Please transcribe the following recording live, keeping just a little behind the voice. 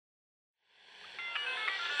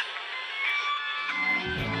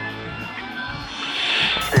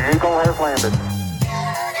Eagle has landed.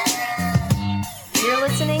 You're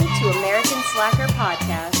listening to American Slacker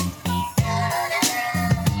Podcast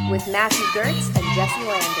with Matthew Gertz and Jesse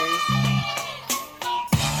Landers.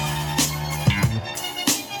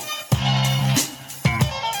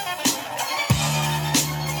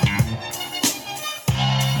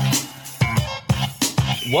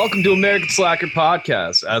 Welcome to American Slacker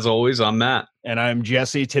Podcast. As always, I'm Matt. And I'm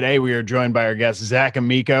Jesse. Today we are joined by our guest, Zach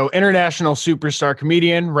Amico, international superstar,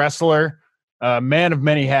 comedian, wrestler, man of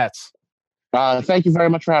many hats. Thank you very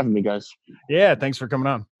much for having me, guys. Yeah, thanks for coming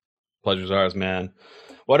on. Pleasure's ours, man.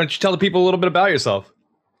 Why don't you tell the people a little bit about yourself?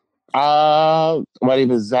 My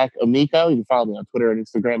name is Zach Amico. You can follow me on Twitter and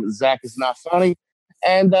Instagram. Zach is not funny.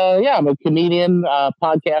 And I'm a comedian,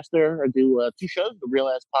 podcaster. I do 2 shows, the Real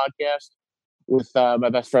Ass Podcast with my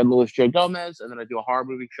best friend Louis J. Gomez, and then I do a horror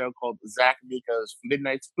movie show called Zach Amico's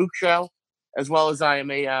Midnight Spook Show, as well as I am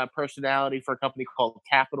a personality for a company called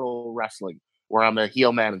Capital Wrestling, where I'm a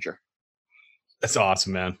heel manager. That's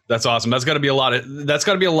awesome, man. That's awesome. That's got to be a lot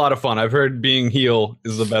of fun. I've heard being heel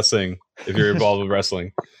is the best thing if you're involved with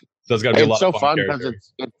wrestling. So it's got to be a lot so of fun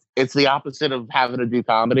because it's the opposite of having to do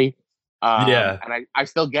comedy. Yeah, and I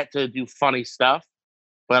still get to do funny stuff,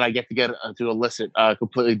 but I get to elicit a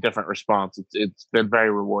completely different response. It's been very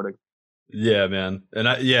rewarding. Yeah, man. And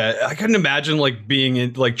I couldn't imagine like being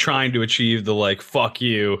in, like trying to achieve the like fuck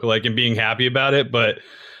you, like, and being happy about it, but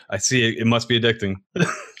I see it must be addicting.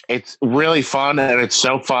 It's really fun, and it's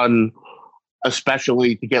so fun,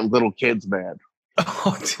 especially to get little kids mad.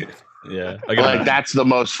 Oh, dude. Yeah. That's the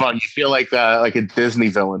most fun. You feel like a Disney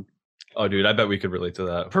villain. Oh, dude, I bet we could relate to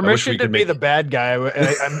that. Permission to be the bad guy.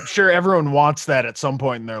 I'm sure everyone wants that at some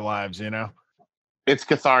point in their lives, you know? It's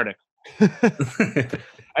cathartic.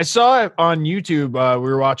 I saw it on YouTube. We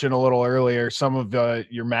were watching a little earlier, some of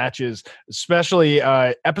your matches, especially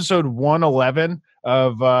episode 111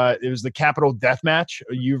 of it was the Capital Death Match,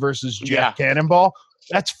 you versus Jeff Cannonball.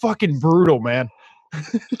 That's fucking brutal, man.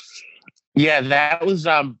 Yeah, that was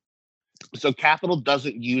so Capital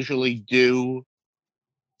doesn't usually do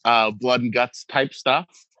blood and guts type stuff.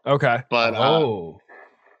 Okay. But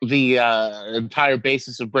the entire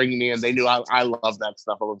basis of bringing me in, they knew I love that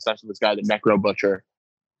stuff. I'm obsessed with this guy, the Necro Butcher,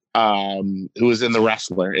 who was in The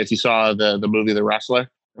Wrestler. If you saw the movie The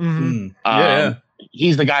Wrestler. Mm-hmm.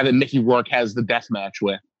 He's the guy that Mickey Rourke has the death match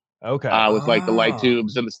with. Okay. With like the light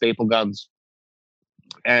tubes and the staple guns.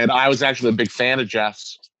 And I was actually a big fan of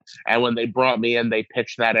Jeff's. And when they brought me in, they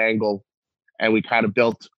pitched that angle, and we kind of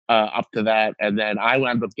built up to that. And then I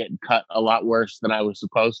wound up getting cut a lot worse than I was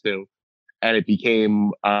supposed to. And it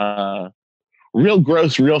became real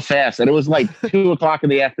gross, real fast. And it was like 2:00 in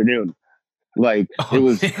the afternoon. Like it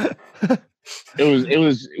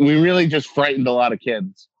was, we really just frightened a lot of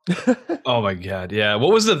kids. Oh my God. Yeah.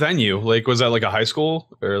 What was the venue? Like, was that like a high school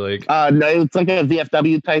or like? No, it's like a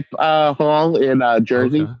VFW type hall in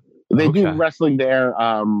Jersey. Okay. They do wrestling there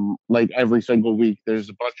like every single week. There's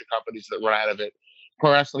a bunch of companies that run out of it.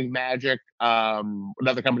 Pro Wrestling Magic,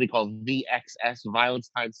 another company called VXS, Violence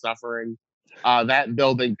Time Suffering. That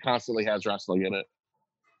building constantly has wrestling in it.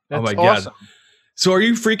 Oh my God. So are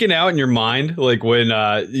you freaking out in your mind? Like when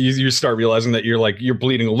you start realizing that you're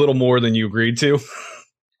bleeding a little more than you agreed to?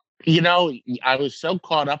 You know, I was so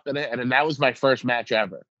caught up in it, and that was my first match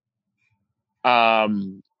ever.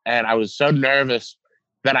 And I was so nervous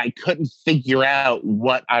that I couldn't figure out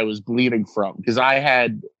what I was bleeding from, because I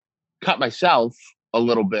had cut myself a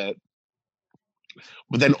little bit,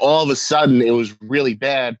 but then all of a sudden it was really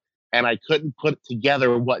bad, and I couldn't put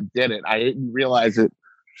together what did it. I didn't realize it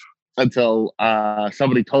until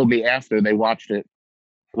somebody told me after they watched it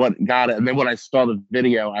what got it, and then when I saw the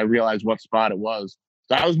video, I realized what spot it was.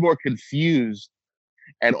 So I was more confused,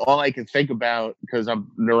 and all I could think about, because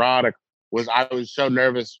I'm neurotic, was I was so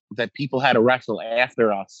nervous that people had to wrestle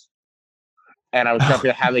after us, and I was trying to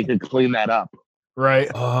figure out how they could clean that up. Right.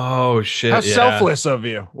 Oh shit! How selfless of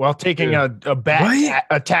you, while taking a bat,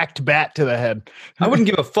 attacked bat to the head. I wouldn't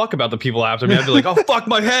give a fuck about the people after me. I'd be like, oh fuck,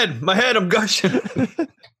 my head, I'm gushing.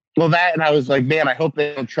 Well, that, and I was like, man, I hope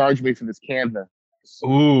they don't charge me for this canvas.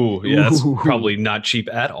 Ooh, yeah, that's probably not cheap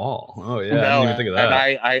at all. Oh yeah, no, I didn't even think of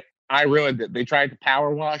that. And I ruined it. They tried to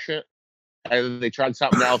power wash it, and they tried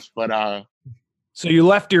something else, but so you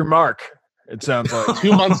left your mark. It sounds like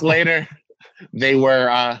 2 months later, they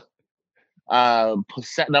were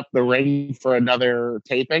setting up the ring for another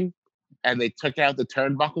taping, and they took out the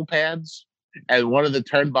turnbuckle pads, and one of the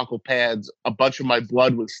turnbuckle pads, a bunch of my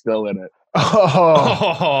blood was still in it.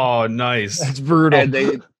 Oh, nice. That's brutal. And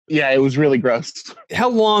it was really gross. How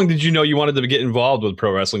long did you know you wanted to get involved with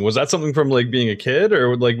pro wrestling? Was that something from like being a kid,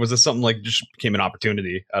 or like was this something like just became an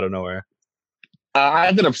opportunity out of nowhere?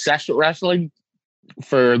 I've been obsessed with wrestling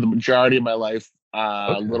for the majority of my life,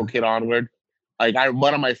 little kid onward. Like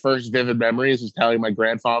one of my first vivid memories is telling my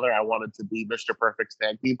grandfather I wanted to be Mr. Perfect's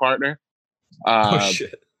tag team partner. Oh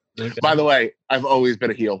shit. Okay. By the way, I've always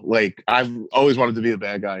been a heel. Like I've always wanted to be the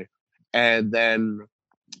bad guy. And then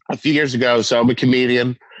a few years ago, so I'm a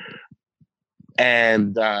comedian,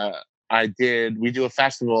 and we do a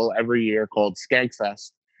festival every year called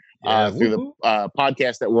Skankfest through the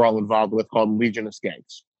podcast that we're all involved with called Legion of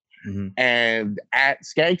Skanks. Mm-hmm. And at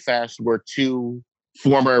Skankfest were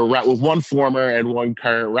one former and one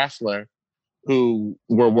current wrestler who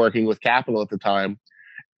were working with Capital at the time.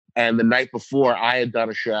 And the night before, I had done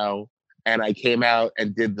a show, and I came out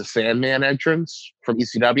and did the Sandman entrance from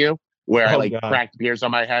ECW, where I cracked beers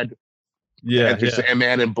on my head. Yeah, and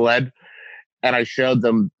Sandman and bled. And I showed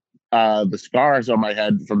them the scars on my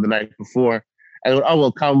head from the night before. And went,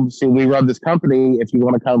 well, come see, we run this company if you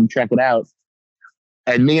want to come check it out.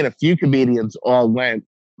 And me and a few comedians all went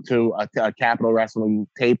to a Capital Wrestling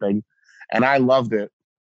taping, and I loved it.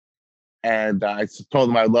 And I told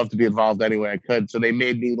them I'd love to be involved any way I could. So they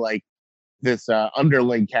made me like this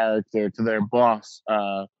underling character to their boss,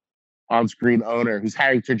 on-screen owner, who's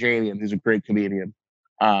Harry Turjanian, who's a great comedian,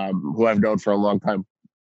 who I've known for a long time.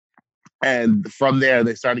 And from there,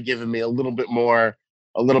 they started giving me a little bit more.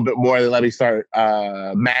 They let me start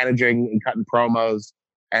managing and cutting promos.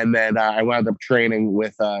 And then I wound up training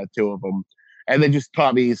with two of them. And they just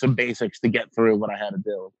taught me some basics to get through what I had to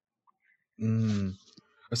do. Mm.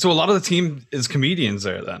 So a lot of the team is comedians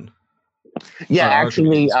there then? Yeah,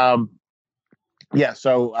 actually. So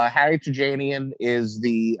Harry Turjanian is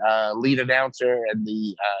the lead announcer, and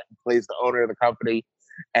he plays the owner of the company.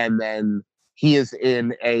 And then he is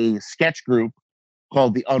in a sketch group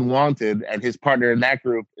called The Unwanted, and his partner in that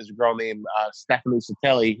group is a girl named Stephanie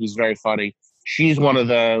Satelli, who's very funny. She's one of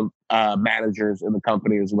the managers in the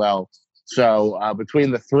company as well. So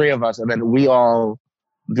between the three of us, and then we all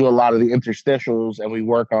do a lot of the interstitials, and we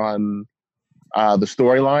work on the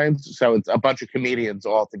storylines. So it's a bunch of comedians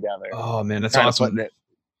all together. Oh man, that's awesome!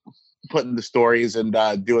 Putting the stories and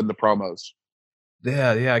doing the promos.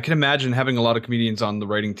 Yeah. I can imagine having a lot of comedians on the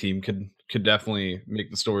writing team could definitely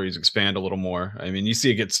make the stories expand a little more. I mean, you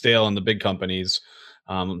see it get stale in the big companies.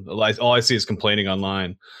 All I see is complaining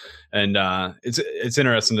online, and it's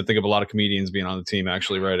interesting to think of a lot of comedians being on the team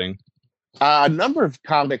actually writing. A number of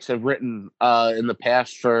comics have written in the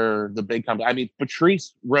past for the big company. I mean,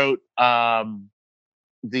 Patrice wrote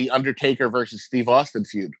the Undertaker versus Steve Austin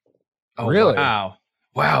feud. Oh, really? Wow.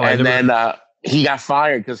 And then he got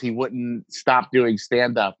fired because he wouldn't stop doing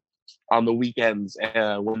stand-up on the weekends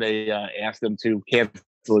when they asked him to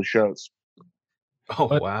cancel his shows.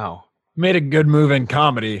 Oh, wow. Made a good move in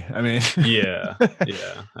comedy. I mean, yeah.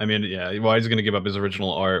 I mean, yeah. Why is he going to give up his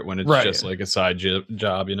original art when it's just like a side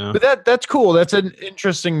job, you know? But that's cool. That's an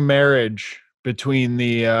interesting marriage between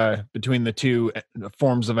the two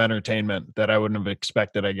forms of entertainment that I wouldn't have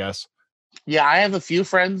expected, I guess. Yeah, I have a few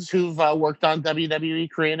friends who've worked on WWE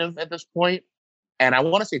creative at this point, and I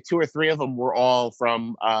want to say 2 or 3 of them were all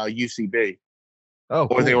from UCB. Oh,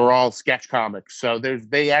 cool. Or they were all sketch comics. So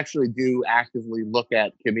they actually do actively look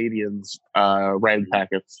at comedians' writing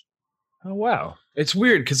packets. Oh, wow. It's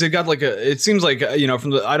weird because they got it seems like,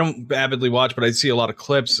 I don't avidly watch, but I see a lot of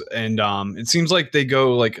clips, and it seems like they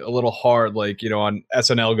go like a little hard, like, on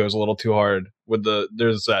SNL goes a little too hard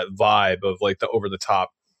there's that vibe of like the over the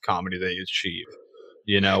top comedy they achieve,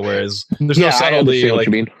 whereas there's no subtlety. What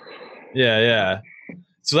you mean. Yeah.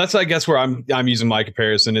 So that's, I guess, where I'm using my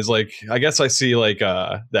comparison is like, I guess I see like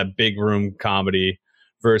that big room comedy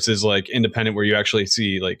versus like independent where you actually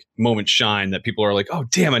see like moments shine that people are like, oh,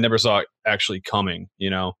 damn, I never saw it actually coming,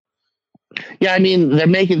 Yeah, I mean, they're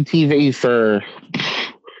making TV for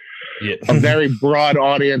a very broad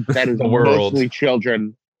audience that is mostly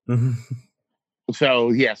children.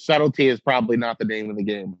 So, yeah, subtlety is probably not the name of the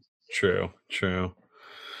game. True.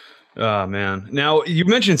 Oh man! Now you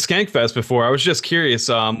mentioned Skankfest before. I was just curious.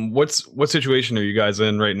 What situation are you guys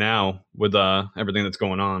in right now with everything that's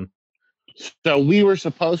going on? So we were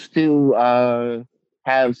supposed to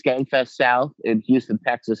have Skankfest South in Houston,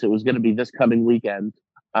 Texas. It was going to be this coming weekend,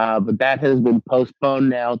 but that has been postponed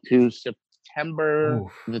now to September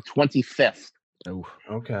the 25th. Oh,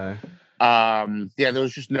 okay. There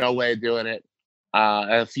was just no way of doing it.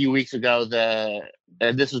 A few weeks ago,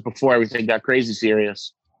 and this was before everything got crazy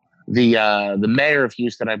serious. The mayor of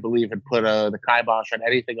Houston, I believe, had put the kibosh on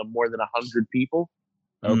anything of more than 100 people.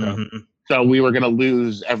 Okay. Mm-hmm. So we were going to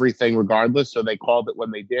lose everything regardless. So they called it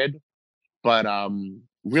when they did. But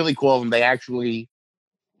really cool. And they actually,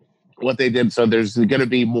 what they did, so there's going to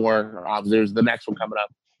be more. There's the next one coming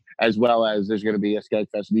up. as well as there's going to be a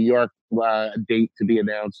Skankfest New York date to be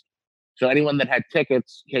announced. So anyone that had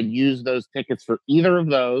tickets can use those tickets for either of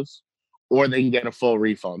those, or they can get a full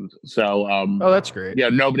refund. So, Oh, that's great. yeah,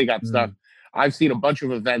 nobody got stuck. I've seen a bunch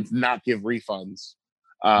of events not give refunds.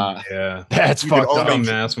 Yeah, That's You could fucked up. only-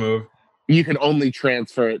 mass move. You can only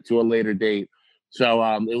transfer it to a later date. So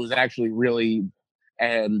it was actually really,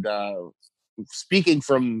 and speaking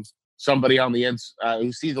from somebody on the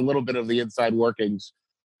who sees a little bit of the inside workings,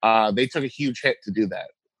 they took a huge hit to do that.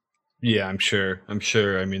 Yeah, I'm sure.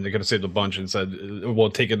 I mean, they could have saved a bunch and said, "We'll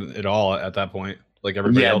take it all at that point," like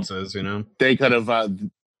everybody Yeah. else is. You know, They could have.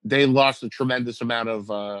 They lost a tremendous amount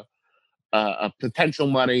of potential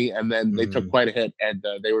money, and then they took quite a hit, and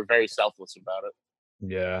they were very selfless about it.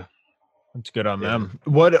 yeah. That's good on Yeah. them.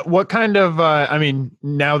 What kind of I mean,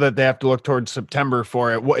 now that they have to look towards September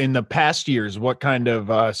for it, what in the past years, what kind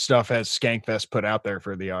of stuff has Skankfest put out there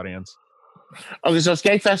for the audience? Okay, so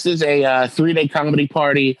Skankfest is a 3-day comedy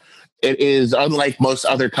party. It is unlike most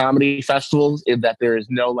other comedy festivals in that there is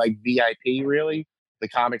no like VIP really. The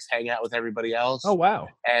comics hang out with everybody else. Oh wow.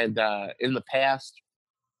 And in the past,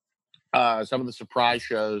 some of the surprise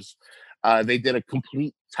shows, they did a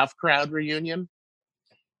complete Tough Crowd reunion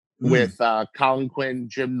with Colin Quinn,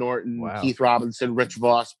 Jim Norton, Wow. Keith Robinson, Rich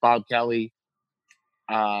Voss, Bob Kelly.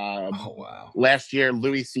 Oh wow. Last year,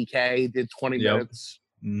 Louis C.K. did 20 Yep. minutes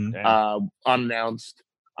Damn. unannounced.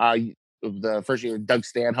 The first year, Doug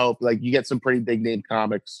Stanhope. Like, you get some pretty big name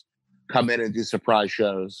comics come in and do surprise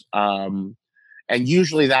shows. And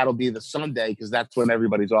usually that'll be the Sunday because that's when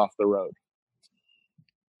everybody's off the road.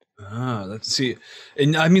 Let's see.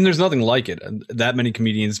 And I mean, there's nothing like it. That many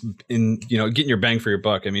comedians getting your bang for your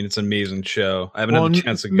buck. I mean, it's an amazing show. I haven't had a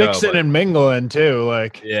chance to go. Mixing but- and mingling too.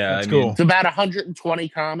 Like, Yeah, that's I mean- cool. It's about 120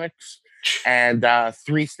 comics and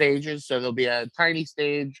 3 stages. So there'll be a tiny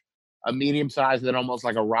stage, a medium size, and then almost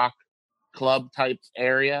like a rock club type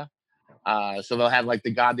area. So they'll have like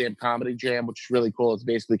the goddamn comedy jam, which is really cool. It's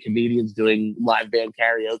basically comedians doing live band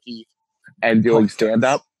karaoke and doing stand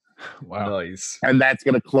up. Wow. Nice. And that's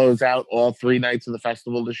going to close out all 3 nights of the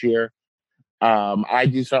festival this year. I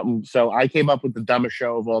do something. So I came up with the dumbest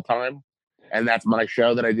show of all time. And that's my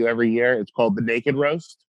show that I do every year. It's called The Naked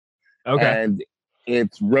Roast. Okay. And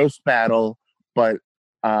it's roast battle, but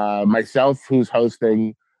myself, who's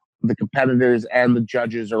hosting, the competitors and the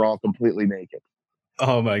judges are all completely naked.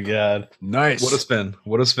 Oh my god. Nice. What a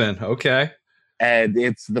spin. Okay. And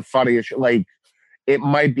it's the funniest. Like, it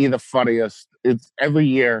might be the funniest. It's every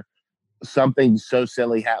year something so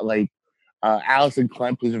silly. Allison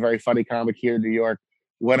Klemp, who's a very funny comic here in New York,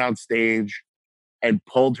 went on stage and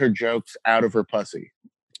pulled her jokes out of her pussy.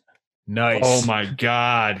 Nice. Oh my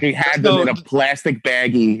god. She had them in a plastic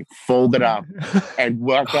baggie, folded up, and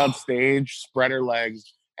walked on stage, spread her legs,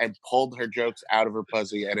 and pulled her jokes out of her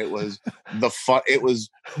pussy. And it was it was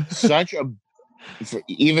such a,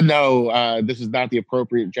 even though this is not the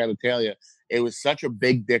appropriate genitalia, it was such a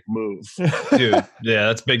big dick move. Dude, yeah,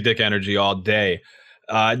 that's big dick energy all day.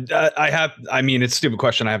 I mean, it's a stupid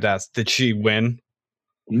question I have to ask. Did she win?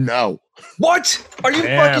 No, What? Are you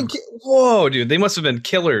Damn. fucking whoa, dude, they must have been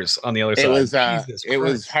killers on the other side. it was Jesus it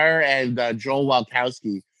was Christ. her and Joel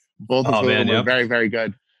Walkowski, both of Oh, whom man, were yep. very, very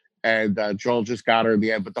good. And Joel just got her in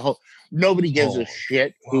the end. But nobody gives a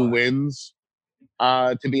shit who what? wins.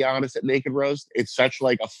 To be honest, at Naked Roast, it's such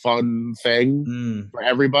like a fun thing for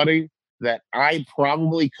everybody that I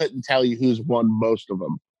probably couldn't tell you who's won most of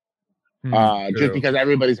them. Just True. because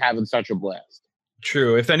everybody's having such a blast.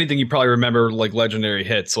 True. If anything, you probably remember like legendary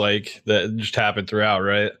hits like that just happened throughout,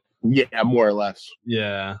 right? Yeah, more or less.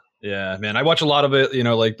 Yeah. Yeah, man. I watch a lot of it,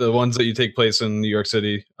 like the ones that you take place in New York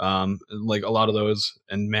City. Like a lot of those.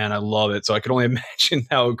 And man, I love it. So I can only imagine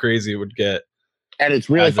how crazy it would get. And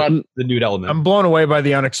it's really fun. The nude element. I'm blown away by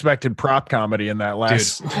the unexpected prop comedy in that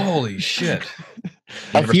last. Dude, holy shit.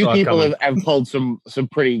 A Never few saw it people coming. have told some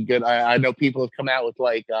pretty good. I know people have come out with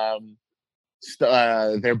like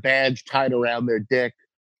their badge tied around their dick.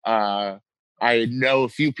 I know a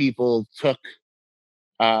few people took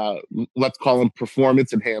let's call them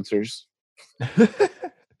performance enhancers.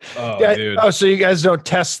 Oh, Yeah, dude. oh, so you guys don't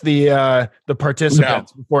test the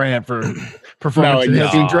participants beforehand for performance No,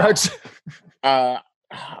 enhancing no. drugs? I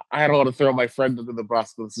don't want to throw my friend under the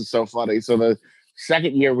bus, but this is so funny. So the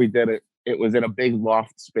second year we did it, it was in a big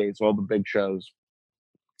loft space, all the big shows.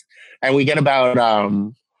 And we get about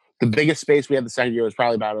the biggest space we had the second year was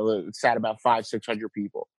probably it sat about 500-600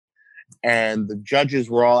 people. And the judges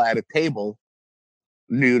were all at a table,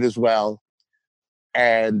 nude as well.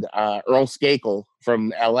 And Earl Skakel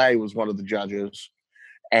from LA was one of the judges.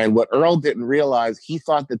 And what Earl didn't realize, he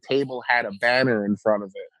thought the table had a banner in front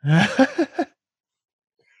of it.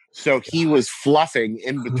 So he was fluffing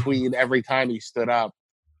in between every time he stood up,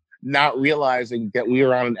 not realizing that we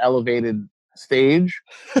were on an elevated stage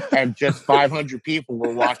and just 500 people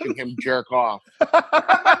were watching him jerk off.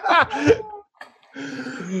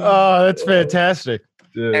 Oh, that's fantastic.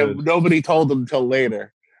 Dude. And nobody told him until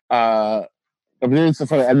later. I mean, it's so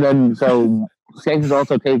funny. And then, so Safety's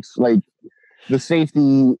also takes like the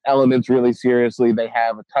safety elements really seriously. They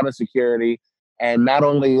have a ton of security. And not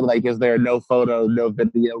only like is there no photo, no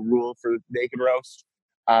video rule for Naked Roast,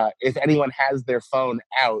 if anyone has their phone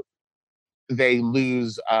out, they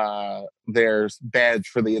lose their badge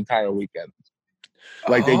for the entire weekend.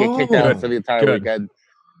 Like they get kicked out for the entire weekend.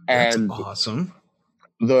 And that's awesome.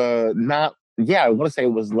 I want to say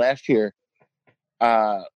it was last year.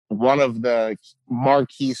 One of the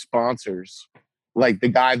marquee sponsors, like the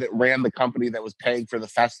guy that ran the company that was paying for the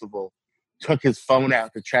festival, took his phone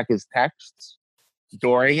out to check his texts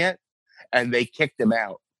during it, and they kicked him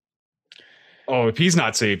out. Oh, if he's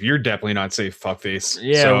not safe, you're definitely not safe, fuckface.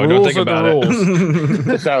 Yeah, so don't think about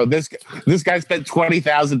it. So this guy spent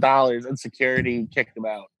 $20,000 and security kicked him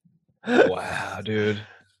out. Wow, dude.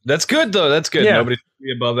 That's good though. That's good. Yeah. Nobody should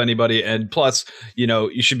be above anybody. And plus,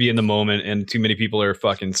 you should be in the moment, and too many people are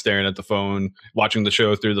fucking staring at the phone, watching the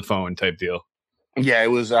show through the phone type deal. Yeah, it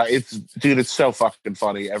was it's so fucking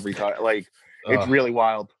funny every time. Like it's really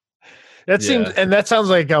wild. That seems, and that sounds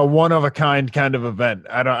like a one of a kind of event.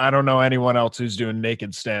 I don't know anyone else who's doing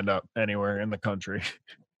naked stand up anywhere in the country.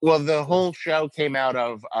 Well, the whole show came out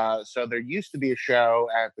of so there used to be a show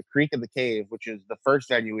at the Creek and the Cave, which is the first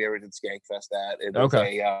venue we ever did Skankfest at. It was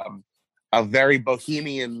a very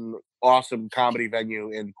bohemian, awesome comedy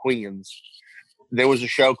venue in Queens. There was a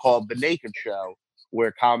show called The Naked Show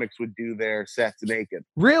where comics would do their sets naked.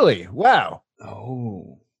 Really? Wow.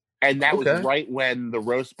 Oh. And that was right when the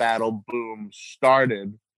roast battle boom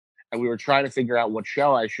started. And we were trying to figure out what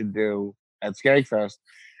show I should do at Skankfest.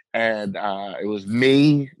 And it was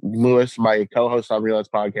me, Lewis, my co-host on Realize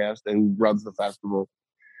Podcast, and who runs the festival,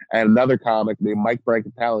 and another comic named Mike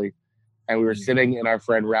Brancatelli. And we were sitting in our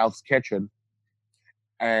friend Ralph's kitchen.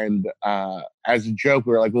 And as a joke,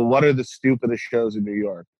 we were like, well, what are the stupidest shows in New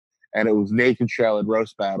York? And it was Naked Show and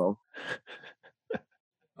Roast Battle.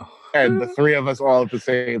 And the three of us all at the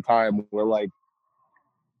same time were like,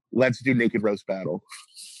 let's do Naked Roast Battle.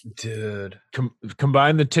 Dude.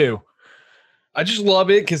 Combine the two. I just love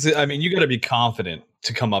it because, I mean, you got to be confident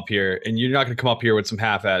to come up here, and you're not going to come up here with some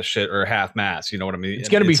half-ass shit or half-mass. You know what I mean? It's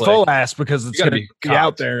going to be like, full ass because it's going to be cocked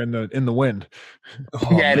out there in the wind. Oh,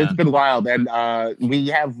 yeah, and it's been wild. And we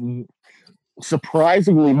have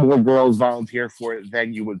surprisingly more girls volunteer for it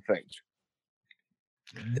than you would think.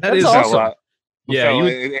 That is awesome.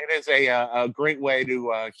 It is a great way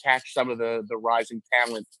to catch some of the rising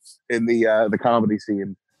talent in the comedy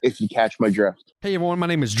scene, if you catch my drift. Hey everyone, my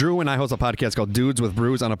name is Drew, and I host a podcast called Dudes with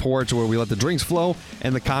Brews on a Porch, where we let the drinks flow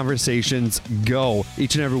and the conversations go.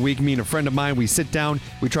 Each and every week, me and a friend of mine, we sit down,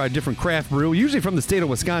 we try a different craft brew, usually from the state of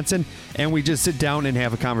Wisconsin, and we just sit down and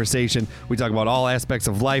have a conversation. We talk about all aspects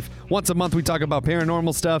of life. Once a month, we talk about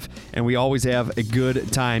paranormal stuff, and we always have a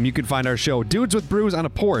good time. You can find our show, Dudes with Brews on a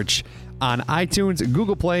Porch, on iTunes,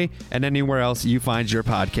 Google Play, and anywhere else you find your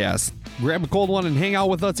podcasts. Grab a cold one and hang out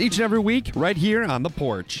with us each and every week right here on the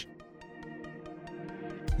porch.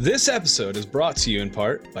 This episode is brought to you in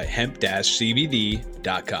part by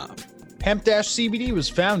hemp-cbd.com. Hemp-CBD was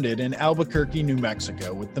founded in Albuquerque, New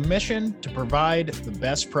Mexico, with the mission to provide the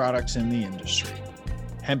best products in the industry.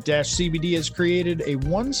 Hemp-CBD has created a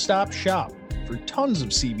one-stop shop for tons of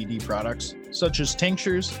CBD products, such as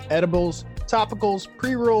tinctures, edibles, topicals,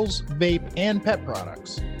 pre-rolls, vape, and pet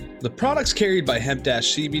products. The products carried by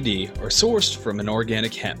Hemp-CBD are sourced from an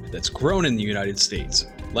organic hemp that's grown in the United States,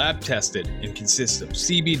 lab tested, and consists of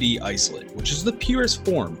CBD isolate, which is the purest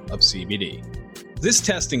form of CBD. This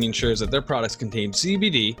testing ensures that their products contain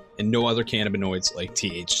CBD and no other cannabinoids like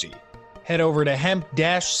THC. Head over to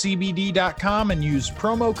hemp-cbd.com and use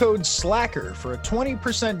promo code SLACKER for a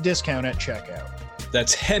 20% discount at checkout.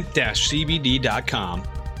 That's hemp-cbd.com,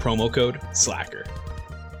 promo code SLACKER.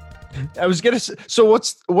 I was gonna say, so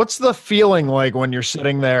what's the feeling like when you're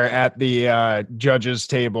sitting there at the judges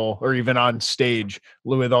table or even on stage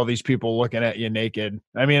with all these people looking at you naked?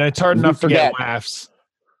 I mean, it's hard enough to get laughs.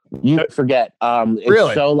 You forget. It's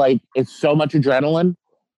really? It's so much adrenaline,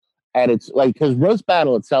 and it's like, because roast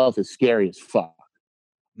battle itself is scary as fuck.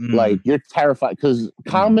 Like, you're terrified because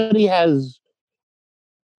comedy has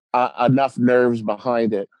enough nerves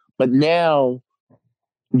behind it, but now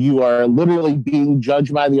you are literally being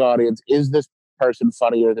judged by the audience. Is this person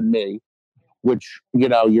funnier than me? Which,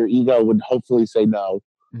 your ego would hopefully say no.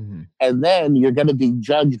 Mhm. And then you're going to be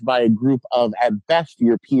judged by a group of, at best,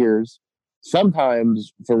 your peers.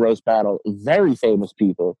 Sometimes for roast battle, very famous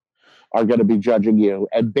people are going to be judging you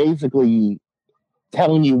and basically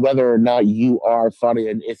telling you whether or not you are funny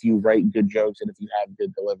and if you write good jokes and if you have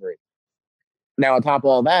good delivery. Now, on top of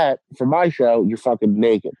all that, for my show, you're fucking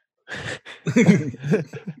naked.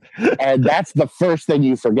 And that's the first thing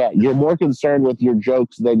you forget. You're more concerned with your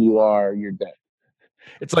jokes than you are your dick.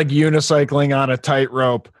 It's like unicycling on a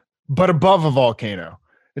tightrope, but above a volcano.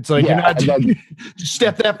 It's like Yeah, you're not and then- just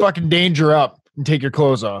step that fucking danger up and take your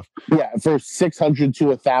clothes off. Yeah, for 600 to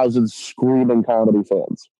 1,000 screaming comedy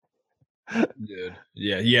fans. Dude.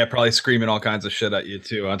 Yeah, probably screaming all kinds of shit at you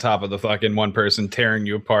too, on top of the fucking one person tearing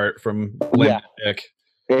you apart from limb to dick.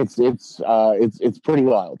 It's pretty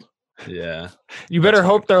wild. Yeah. You better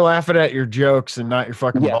hope they're laughing at your jokes and not your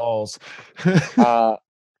fucking Yeah. balls.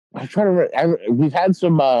 I'm trying to remember. We've had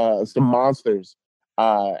some monsters.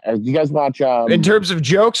 Do you guys watch? In terms of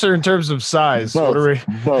jokes or in terms of size? both, What are we?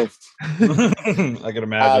 both. I can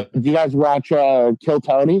imagine. Do you guys watch Kill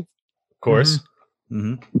Tony? Of course.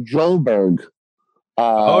 Mm-hmm. Joelberg.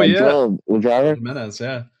 Oh, yeah. Joel Jimenez. Jimenez,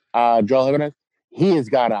 yeah. Joel Jimenez. He has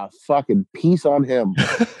got a fucking piece on him.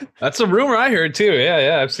 That's a rumor I heard too.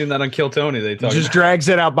 Yeah. I've seen that on Kill Tony. They talk Just drags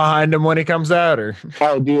it out behind him when he comes out, or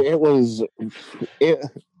Oh, dude, it was. I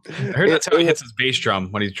heard that's how he hits his bass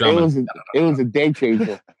drum when he's drumming. It was a day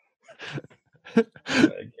changer.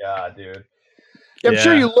 God, dude. I'm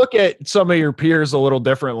sure Yeah. you look at some of your peers a little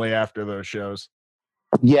differently after those shows.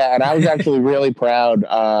 Yeah, and I was actually really proud.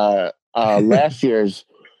 Last year's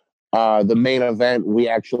the main event, we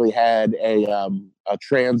actually had a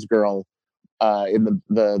trans girl in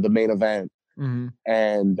the main event,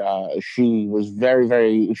 and she was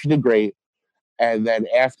she did great. And then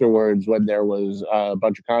afterwards, when there was a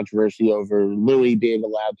bunch of controversy over Louis being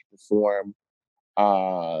allowed to perform,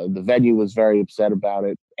 the venue was very upset about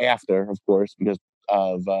it. After, of course, because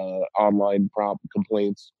of online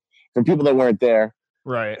complaints from people that weren't there.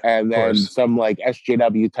 Right. And then course. some like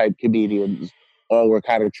SJW type comedians were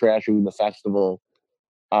kind of trashing the festival.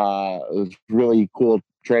 It was really cool.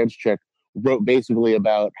 Trans chick wrote basically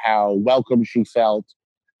about how welcome she felt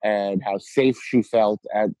and how safe she felt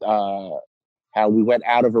at how we went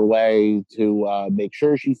out of her way to make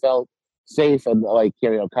sure she felt safe and like,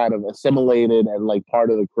 kind of assimilated and like part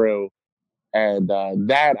of the crew. And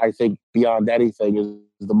that, I think, beyond anything,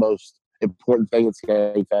 is the most important thing at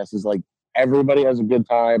Scary Fest, is like everybody has a good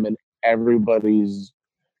time and everybody's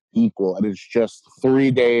equal. And it's just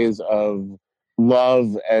 3 days of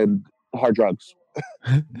love and hard drugs.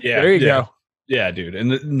 Yeah. There you go. Yeah, dude.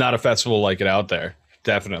 And not a festival like it out there.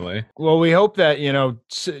 Definitely. Well, we hope that,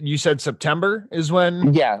 you said September is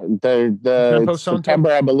when. Yeah, Gonna the postpone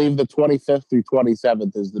September, I believe the 25th through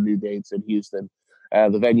 27th is the new dates in Houston.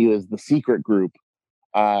 The venue is the Secret Group.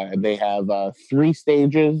 They have 3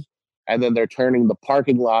 stages, and then they're turning the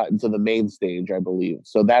parking lot into the main stage, I believe.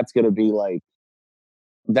 So that's going to be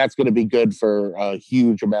good for a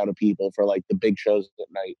huge amount of people for like the big shows at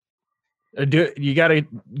night. You got to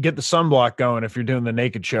get the sunblock going if you're doing the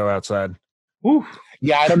naked show outside. Woo.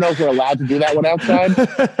 Yeah, I don't know if we're allowed to do that one outside.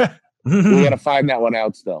 We got to find that one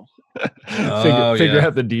out still. Figure yeah.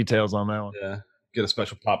 out the details on that one. Yeah. Get a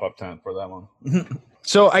special pop-up tent for that one.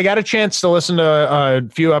 So I got a chance to listen to a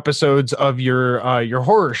few episodes of your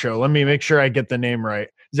horror show. Let me make sure I get the name right.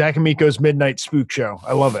 Zach Amico's Midnight Spook Show.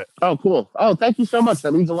 I love it. Oh, cool. Oh, thank you so much.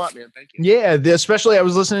 That means a lot, man. Thank you. Yeah, especially I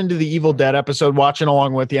was listening to the Evil Dead episode, watching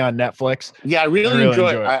along with you on Netflix. Yeah, I really really enjoy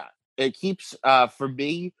enjoy it. It keeps, for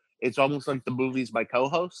me, it's almost like the movie's my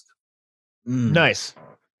co-host. Nice.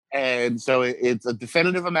 And so it's a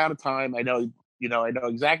definitive amount of time. I know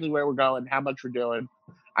exactly where we're going, how much we're doing.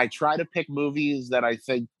 I try to pick movies that I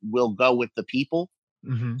think will go with the people.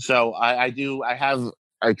 Mm-hmm. So I have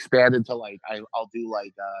expanded to like, I'll do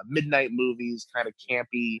like midnight movies, kind of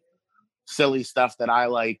campy, silly stuff that I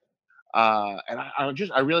like. And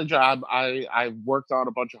I really enjoy. I've worked on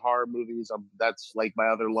a bunch of horror movies. That's like my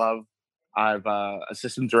other love. I've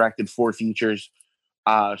assistant directed 4 features.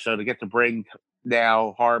 So to get to bring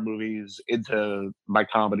now horror movies into my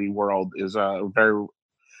comedy world is very,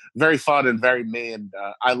 very fun and very me. And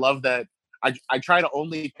I love that. I try to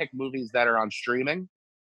only pick movies that are on streaming,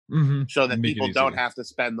 so that Make it people don't easier. have to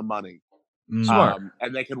spend the money. Smart.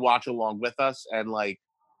 And they can watch along with us. And like,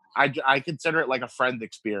 I consider it like a friend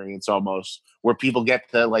experience almost, where people get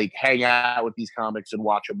to like hang out with these comics and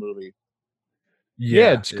watch a movie.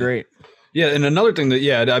 Yeah, it's great. Yeah, and another thing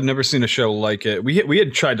that I've never seen a show like it. We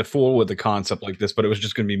had tried to fool with a concept like this, but it was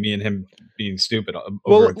just going to be me and him being stupid.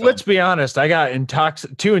 Well, let's be honest. I got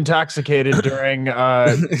too intoxicated during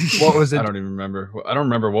what was it? I don't even remember. I don't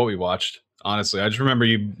remember what we watched. Honestly, I just remember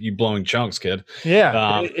you blowing chunks, kid.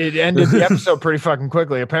 Yeah, it ended the episode pretty fucking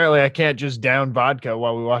quickly. Apparently, I can't just down vodka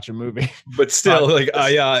while we watch a movie. But still, like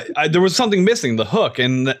I there was something missing. The hook,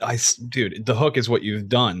 and dude, the hook is what you've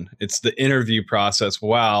done. It's the interview process.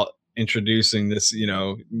 Wow. Introducing this,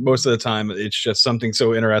 most of the time it's just something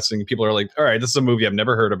so interesting. People are like, all right, this is a movie I've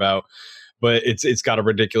never heard about, but it's got a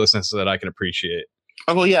ridiculousness that I can appreciate.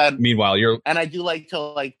 Oh well, yeah. Meanwhile, and I do like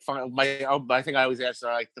to find I think I always ask,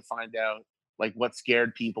 I like to find out like what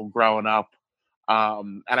scared people growing up.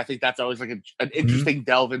 And I think that's always like an interesting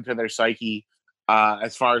delve into their psyche,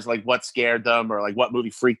 as far as like what scared them or like what movie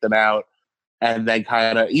freaked them out. And then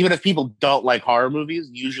kind of, even if people don't like horror movies,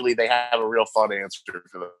 usually they have a real fun answer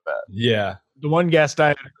for that. Yeah. The one guest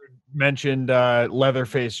I mentioned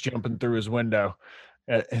Leatherface jumping through his window.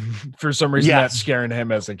 And for some reason, that's scaring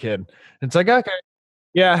him as a kid. It's like, okay,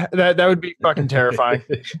 yeah, that would be fucking terrifying.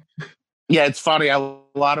 Yeah, it's funny. A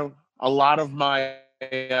lot of my,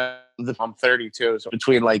 I'm 32, so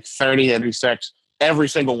between like 30 and 36, every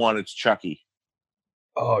single one, it's Chucky.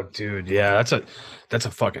 Oh, dude, yeah, that's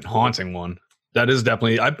a fucking haunting one. That is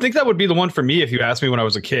definitely. I think that would be the one for me if you asked me when I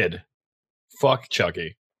was a kid. Fuck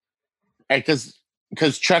Chucky. Because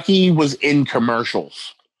Chucky was in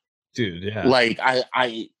commercials, dude. Yeah. Like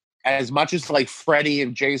I as much as like Freddy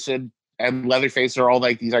and Jason and Leatherface are all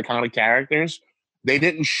like these iconic characters, they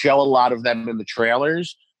didn't show a lot of them in the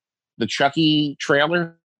trailers. The Chucky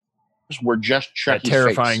trailers were just Chucky.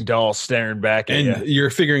 Terrifying doll staring back at you. And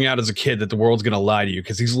you're figuring out as a kid that the world's gonna lie to you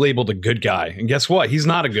because he's labeled a good guy, and guess what? He's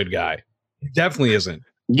not a good guy. He definitely isn't.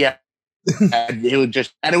 Yeah. And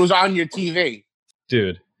it was on your TV.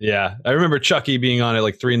 Dude, yeah. I remember Chucky being on at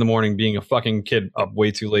like 3 a.m, being a fucking kid up way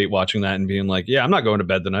too late watching that and being like, yeah, I'm not going to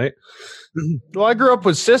bed tonight. Well, I grew up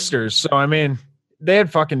with sisters, so I mean, they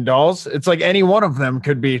had fucking dolls. It's like any one of them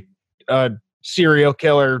could be a serial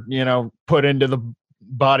killer, put into the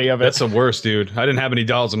body of it. That's the worst, dude. I didn't have any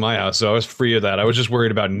dolls in my house, so I was free of that. I was just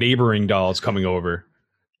worried about neighboring dolls coming over.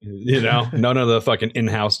 None of the fucking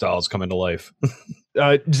in-house dolls come into life.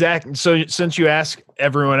 Zach, so since you ask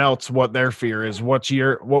everyone else what their fear is, what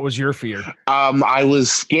was your fear? I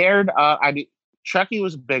was scared. I mean, Chucky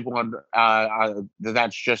was a big one.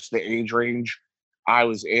 That's just the age range I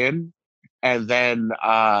was in. And then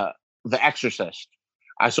The Exorcist.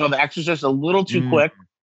 I saw The Exorcist a little too quick,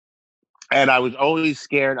 and I was always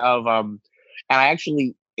scared of. And I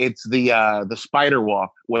actually. It's the spider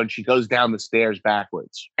walk when she goes down the stairs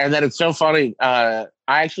backwards. And then it's so funny. I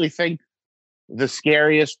actually think the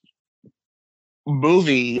scariest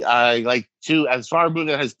movie, as far as a movie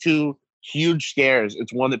that has two huge scares,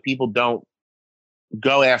 it's one that people don't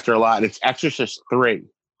go after a lot. It's Exorcist 3.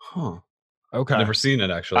 Huh. Okay. Never seen it,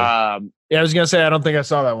 actually. Yeah, I was going to say, I don't think I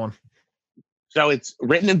saw that one. So it's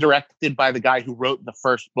written and directed by the guy who wrote the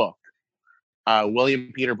first book,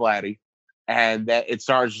 William Peter Blatty. And that it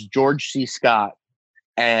stars George C. Scott,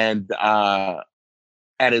 and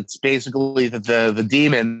it's basically that the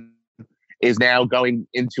demon is now going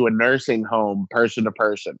into a nursing home, person to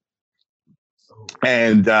person,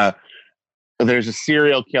 and there's a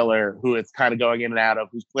serial killer who it's kind of going in and out of,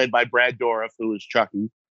 who's played by Brad Dourif, who is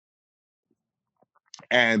Chucky,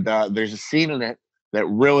 and there's a scene in it that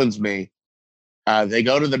ruins me. They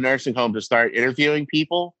go to the nursing home to start interviewing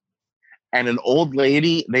people. And an old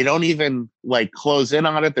lady, they don't even like close in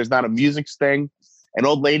on it. There's not a music sting. An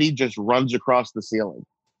old lady just runs across the ceiling.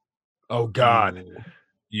 Oh God.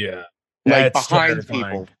 Yeah. Like that's behind terrifying.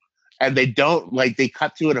 People. And they don't they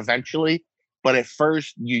cut to it eventually. But at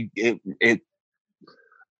first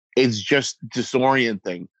it's just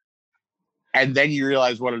disorienting. And then you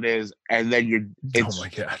realize what it is. And then it's oh my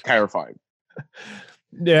God. Terrifying.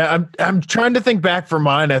 Yeah, I'm trying to think back for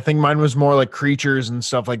mine. I think mine was more like creatures and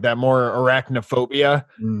stuff like that, more arachnophobia.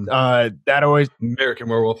 That always American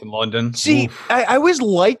Werewolf in London. See, I always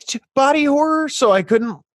liked body horror, so I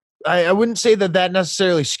couldn't. I wouldn't say that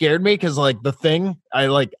necessarily scared me because like The Thing,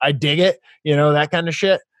 I dig it, that kind of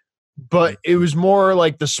shit. But it was more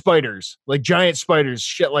like the spiders, like giant spiders,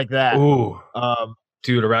 shit like that. Ooh.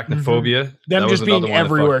 Dude, arachnophobia. Them just being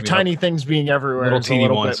everywhere, tiny things being everywhere. Little teeny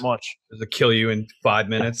ones. Bit much. To kill you in 5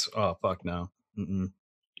 minutes. Oh, fuck no. Mm-mm.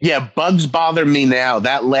 Yeah, bugs bother me now.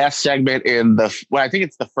 That last segment in I think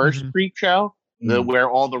it's the first Freak show, where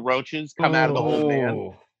all the roaches come out of the old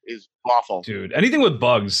man, is awful. Dude, anything with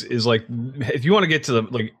bugs is like, if you want to get to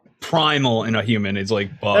the primal in a human, it's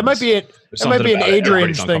like bugs. That might be an age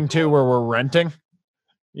range thing too, where we're renting.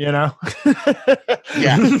 You know?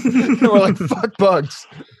 Yeah. We're like, fuck bugs.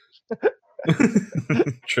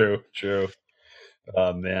 True.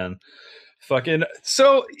 Oh man. Fucking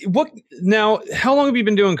so what now, how long have you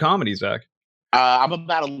been doing comedy, Zach? I'm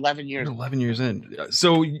about 11 years. You're 11 years in.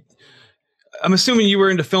 So I'm assuming you were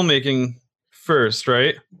into filmmaking first,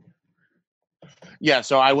 right? Yeah,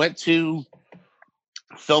 so I went to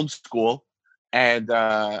film school, and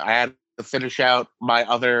I had to finish out my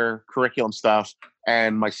other curriculum stuff.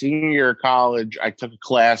 And my senior year of college, I took a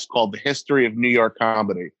class called The History of New York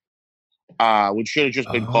Comedy, which should have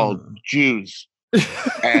just been called Jews.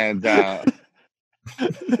 And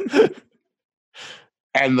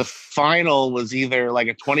and the final was either like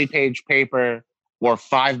a 20-page paper or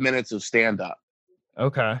 5 minutes of stand-up.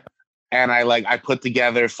 Okay. And I put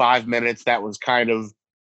together 5 minutes that was kind of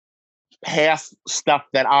half stuff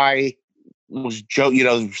that I was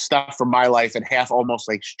stuff from my life, and half almost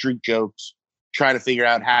like street jokes, trying to figure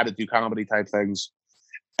out how to do comedy type things.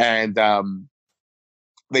 And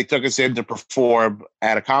they took us in to perform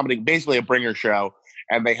at a comedy, basically a bringer show.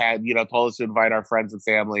 And they had, told us to invite our friends and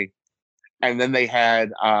family. And then they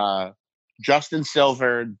had Justin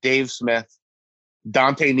Silver, Dave Smith,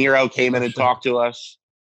 Dante Nero came in and talked to us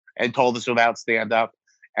and told us about stand-up.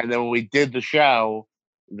 And then when we did the show,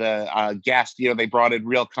 the guest, they brought in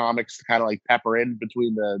real comics to kind of like pepper in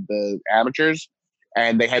between the amateurs.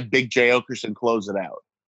 And they had Big J Okerson close it out.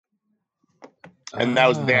 And that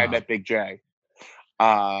was the day I met Big J.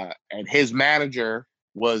 And his manager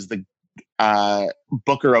was the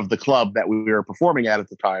booker of the club that we were performing at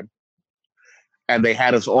the time. And they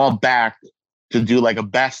had us all back to do like a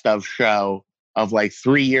best of show of like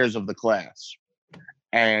 3 years of the class.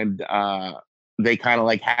 And they kind of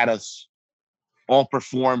like had us all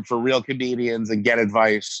perform for real comedians and get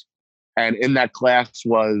advice. And in that class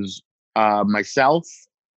was myself,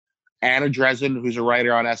 Anna Dresden, who's a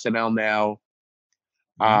writer on SNL now,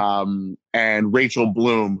 and Rachel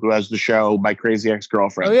Bloom, who has the show My Crazy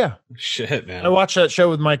Ex-Girlfriend. Oh, yeah. Shit, man. I watched that show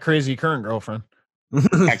with my crazy current girlfriend.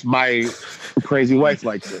 My crazy wife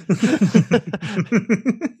likes it.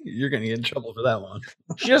 You're going to get in trouble for that one.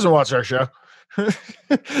 She doesn't watch our show.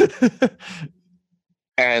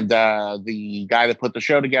 And the guy that put the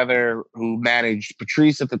show together, who managed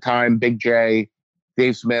Patrice at the time, Big J,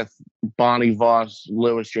 Dave Smith, Bonnie Voss,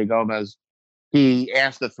 Louis J. Gomez, he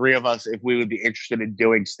asked the three of us if we would be interested in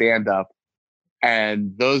doing stand-up.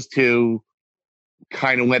 And those two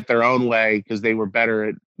kind of went their own way because they were better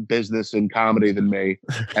at business and comedy than me.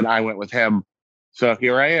 And I went with him. So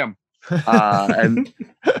here I am. And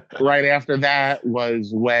right after that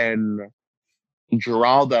was when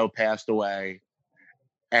Geraldo passed away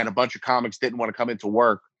and a bunch of comics didn't want to come into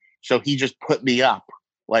work. So he just put me up.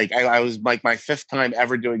 Like I was like my 5th time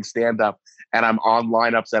ever doing stand-up, and I'm on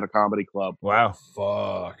lineups at a comedy club. Wow.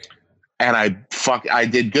 Fuck. And I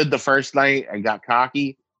did good the first night and got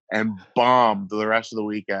cocky and bombed the rest of the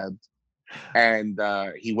weekend. And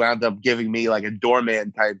he wound up giving me like a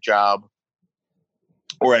doorman type job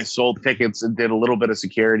where I sold tickets and did a little bit of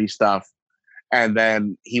security stuff. And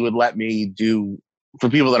then he would let me do, for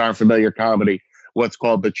people that aren't familiar comedy, what's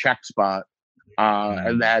called the check spot.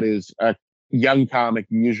 And that is a young comic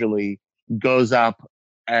usually goes up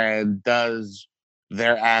and does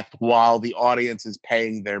their act while the audience is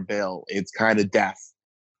paying their bill. It's kind of deaf.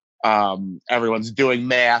 Everyone's doing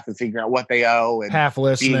math and figuring out what they owe and half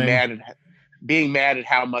listening, being mad at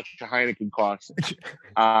how much a Heineken costs.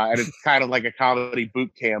 And it's kind of like a comedy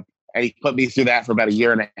boot camp. And he put me through that for about a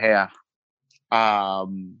year and a half.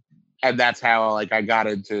 And that's how like I got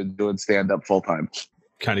into doing stand-up full time.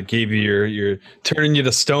 Kind of gave you your turning you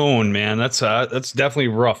to stone, man. That's definitely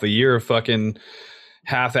rough. A year of fucking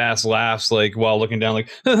half-ass laughs, like while looking down,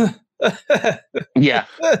 like yeah,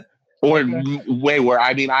 or way where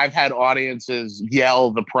I mean, I've had audiences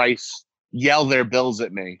yell their bills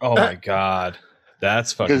at me. Oh my god,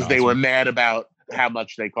 that's fucking because they were mad about how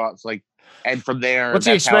much they cost. Like, and from there, what's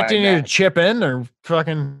he expecting you to chip in or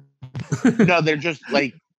fucking? No, they're just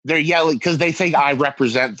like. They're yelling because they think I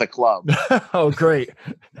represent the club. Oh, great.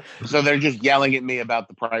 So they're just yelling at me about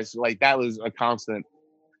the price. Like that was a constant.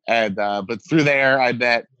 And, but through there, I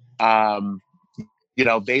met,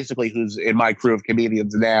 basically who's in my crew of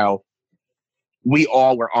comedians now. We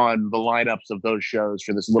all were on the lineups of those shows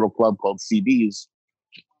for this little club called CB's.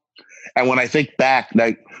 And when I think back,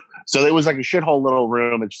 so it was like a shithole little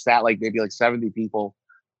room. It sat like maybe like 70 people,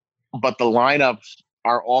 but the lineups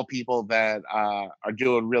are all people that are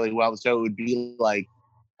doing really well. So it would be like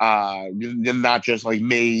not just like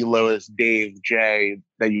me, Louis, Dave, Jay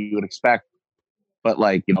that you would expect, but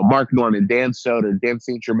like, Mark Norman, Dan Soder, Dan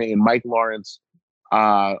St. Germain, Mike Lawrence,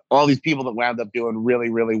 all these people that wound up doing really,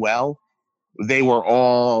 really well,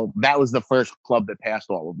 that was the first club that passed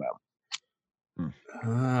all of them.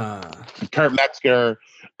 Kurt Metzger,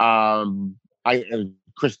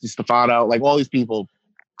 Chris Stefano, like all these people,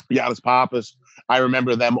 Giannis Papas. I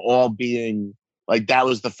remember them all being like, that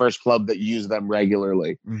was the first club that used them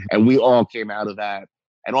regularly. Mm-hmm. And we all came out of that.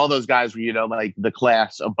 And all those guys were, like the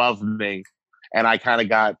class above me. And I kind of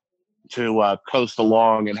got to coast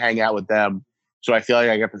along and hang out with them. So I feel like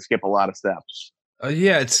I got to skip a lot of steps.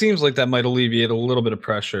 Yeah, it seems like that might alleviate a little bit of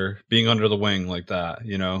pressure being under the wing like that,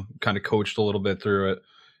 kind of coached a little bit through it.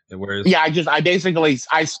 Whereas, yeah,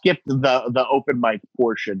 I skipped the open mic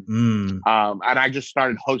portion. And I just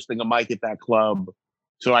started hosting a mic at that club.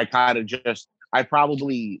 So I kind of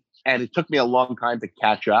and it took me a long time to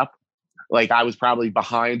catch up. Like I was probably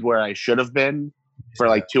behind where I should have been for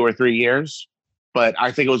like 2 or 3 years. But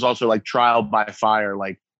I think it was also like trial by fire.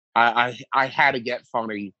 Like I had to get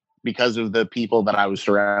funny because of the people that I was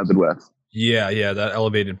surrounded with. Yeah, that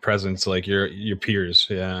elevated presence, like your peers.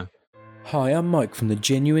 Yeah. Hi, I'm Mike from the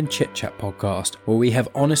Genuine Chit Chat podcast, where we have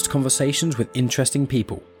honest conversations with interesting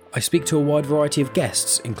people. I speak to a wide variety of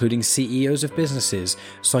guests, including CEOs of businesses,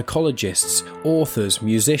 psychologists, authors,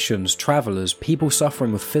 musicians, travelers, people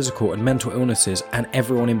suffering with physical and mental illnesses, and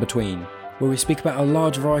everyone in between. Where we speak about a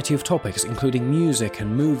large variety of topics, including music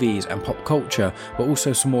and movies and pop culture, but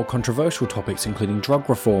also some more controversial topics, including drug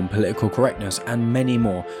reform, political correctness, and many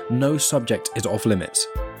more. No subject is off limits.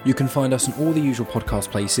 You can find us in all the usual podcast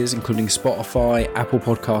places, including Spotify, Apple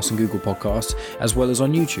Podcasts, and Google Podcasts, as well as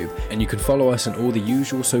on YouTube, and you can follow us in all the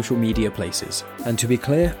usual social media places. And to be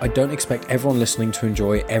clear, I don't expect everyone listening to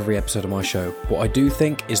enjoy every episode of my show. What I do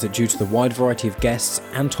think is that due to the wide variety of guests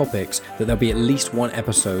and topics, that there'll be at least one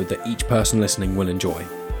episode that each person listening will enjoy.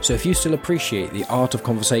 So if you still appreciate the art of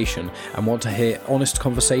conversation and want to hear honest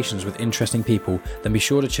conversations with interesting people, then be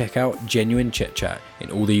sure to check out Genuine Chit Chat in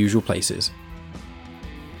all the usual places.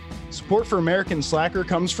 Support for American Slacker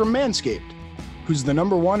comes from Manscaped, who's the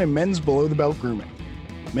 #1 in men's below-the-belt grooming.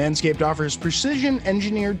 Manscaped offers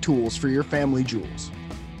precision-engineered tools for your family jewels.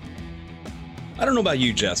 I don't know about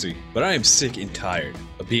you, Jesse, but I am sick and tired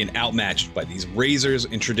of being outmatched by these razors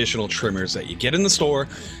and traditional trimmers that you get in the store,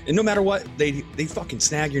 and no matter what, they fucking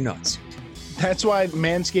snag your nuts. That's why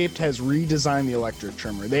Manscaped has redesigned the electric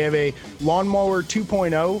trimmer. They have a Lawnmower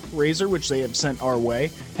 2.0 razor, which they have sent our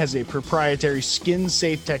way, has a proprietary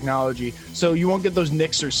skin-safe technology, so you won't get those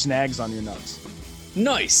nicks or snags on your nuts.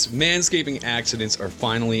 Nice! Manscaping accidents are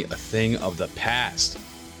finally a thing of the past.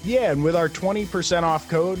 Yeah, and with our 20% off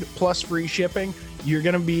code plus free shipping, you're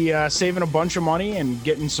going to be saving a bunch of money and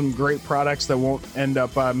getting some great products that won't end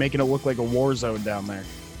up making it look like a war zone down there.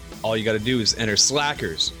 All you got to do is enter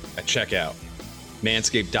Slackers at checkout.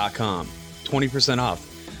 Manscaped.com. 20%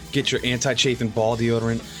 off. Get your anti-chafing ball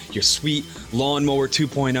deodorant, your sweet Lawnmower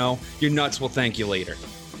 2.0. Your nuts will thank you later.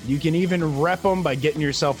 You can even rep them by getting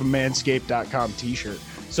yourself a Manscaped.com t-shirt.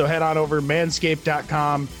 So head on over to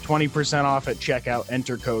Manscaped.com, 20% off at checkout,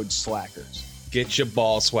 enter code SLACKERS. Get your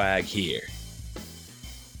ball swag here.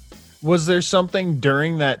 Was there something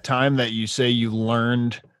during that time that you say you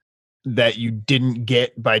learned that you didn't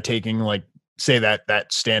get by taking, like, say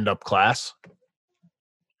that stand-up class?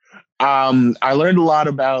 I learned a lot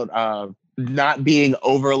about not being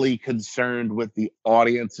overly concerned with the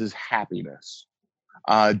audience's happiness.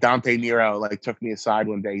 Dante Nero took me aside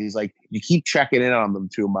one day. He's like, you keep checking in on them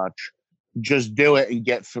too much. Just do it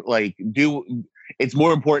and it's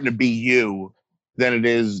more important to be you than it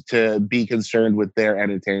is to be concerned with their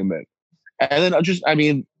entertainment. And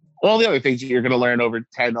then all the other things that you're going to learn over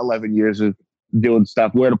 10, 11 years of doing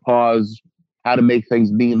stuff, where to pause, how to make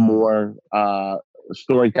things mean more,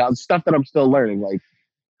 storytelling, stuff that I'm still learning. Like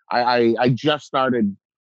I just started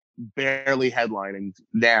barely headlining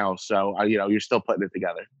now, so you're still putting it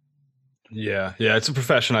together. Yeah, it's a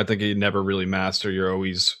profession I think you never really master. You're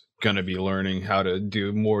always going to be learning how to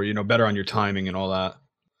do more, better on your timing and all that.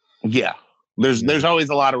 Yeah, there's always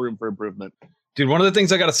a lot of room for improvement. Dude, one of the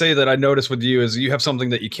things I got to say that I noticed with you is you have something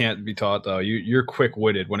that you can't be taught, though. You're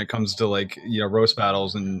quick-witted when it comes to roast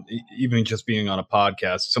battles and even just being on a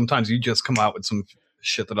podcast. Sometimes you just come out with some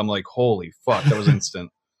shit that I'm like, holy fuck, that was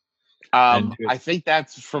instant. I think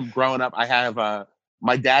that's from growing up. I have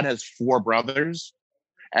my dad has 4 brothers,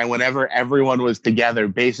 and whenever everyone was together,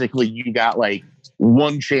 basically you got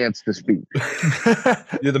one chance to speep. You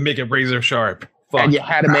had to make it razor sharp. Fuck. And you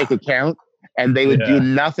had to make it count. And they would do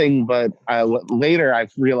nothing but what later I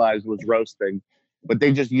realized was roasting. But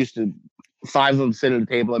they just used to 5 of them sit at a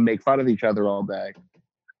table and make fun of each other all day.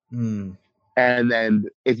 And then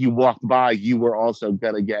if you walked by, you were also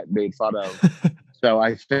going to get made fun of. So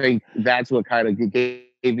I think that's what kind of gave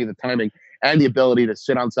you the timing and the ability to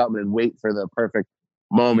sit on something and wait for the perfect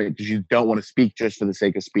moment, because you don't want to speak just for the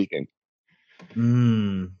sake of speaking.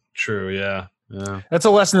 True. Yeah. Yeah. That's a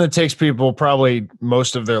lesson that takes people probably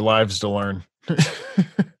most of their lives to learn.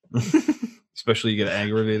 Especially you get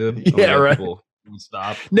aggravated. Yeah, right. People won't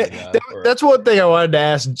stop. That's one thing I wanted to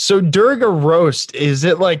ask. So during a roast, is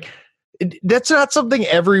it like that's not something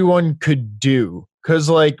everyone could do? Because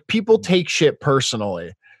like people take shit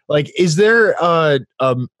personally. Like, is there a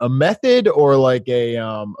method or like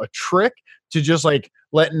a trick to just like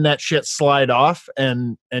letting that shit slide off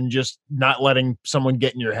and just not letting someone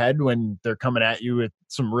get in your head when they're coming at you with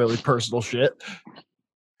some really personal shit?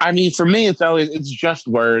 I mean, for me, it's just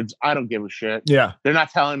words. I don't give a shit. Yeah. They're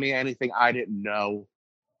not telling me anything I didn't know.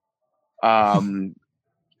 And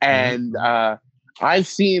I've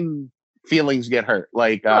seen feelings get hurt.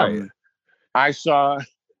 Like I saw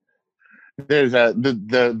there's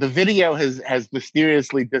the video has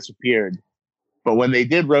mysteriously disappeared. But when they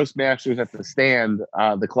did Roast Masters at the Stand,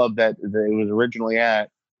 the club that it was originally at,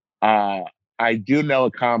 I do know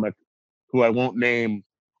a comic who I won't name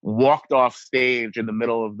walked off stage in the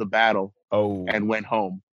middle of the battle and went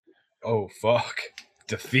home. Oh, fuck.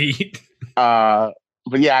 Defeat. But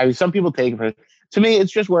yeah, I mean, some people take it for, to me,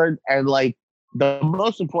 it's just word. And like, the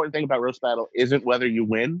most important thing about roast battle isn't whether you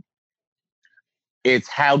win. It's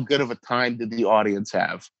how good of a time did the audience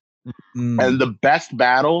have. And the best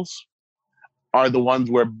battles are the ones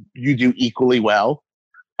where you do equally well.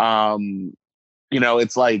 You know,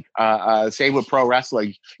 it's like, same with pro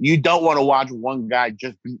wrestling. You don't want to watch one guy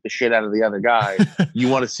just beat the shit out of the other guy. You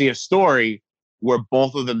want to see a story where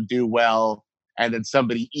both of them do well and then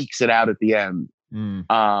somebody ekes it out at the end.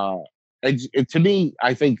 To me,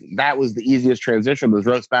 I think that was the easiest transition, was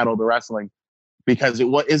roast battle to wrestling, because it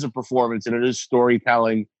is a performance and it is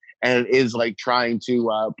storytelling and it is like trying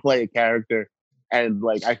to play a character. And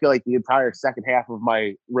like, I feel like the entire second half of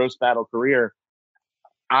my roast battle career,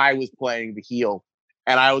 I was playing the heel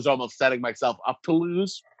and I was almost setting myself up to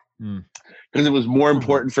lose, because it was more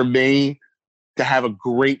important for me to have a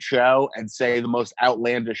great show and say the most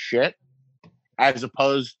outlandish shit, as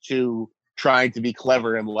opposed to trying to be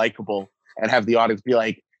clever and likable and have the audience be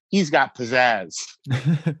like, he's got pizzazz.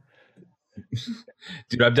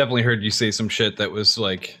 Dude, I've definitely heard you say some shit that was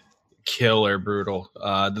like killer brutal.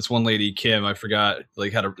 This one lady, Kim, I forgot,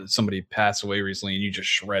 like had somebody pass away recently and you just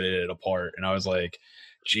shredded it apart. And I was like,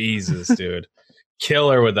 Jesus, dude.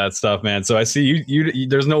 Killer with that stuff, man. So I see you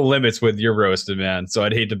there's no limits with your roasted, man. So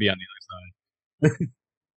I'd hate to be on the other side.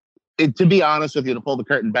 To be honest with you, to pull the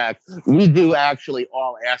curtain back, we do actually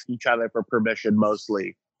all ask each other for permission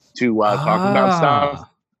mostly to talk about stuff.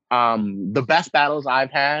 The best battles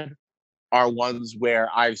I've had are ones where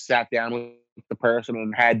I've sat down with the person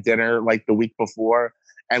and had dinner like the week before,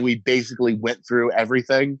 and we basically went through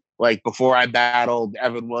everything. Like before I battled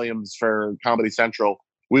Evan Williams for Comedy Central,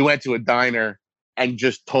 we went to a diner and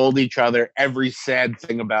just told each other every sad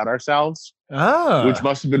thing about ourselves, which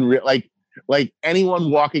must have been like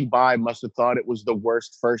anyone walking by must have thought it was the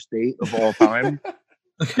worst first date of all time.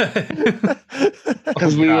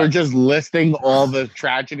 Because we were just listing all the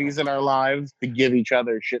tragedies in our lives to give each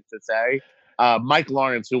other shit to say. Mike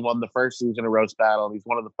Lawrence, who won the first season of Roast Battle, he's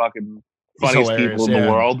one of the fucking funniest people in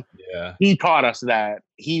the world. Yeah. He taught us that.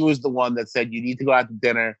 He was the one that said, you need to go out to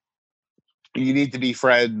dinner. You need to be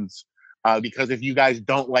friends. Because if you guys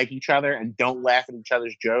don't like each other and don't laugh at each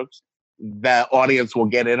other's jokes, the audience will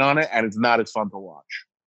get in on it and it's not as fun to watch.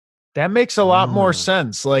 That makes a lot more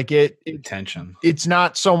sense. Like tension. It's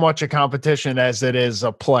not so much a competition as it is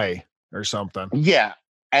a play or something. Yeah.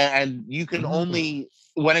 And you can only,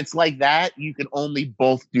 when it's like that, you can only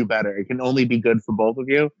both do better. It can only be good for both of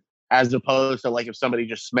you, as opposed to like if somebody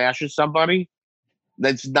just smashes somebody,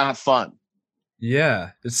 that's not fun.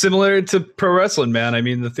 Yeah, it's similar to pro wrestling, man. I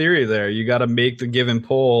mean, the theory there, you got to make the give and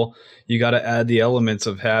pull. You got to add the elements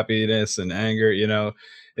of happiness and anger, you know.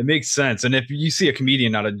 It makes sense. And if you see a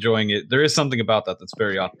comedian not enjoying it, there is something about that that's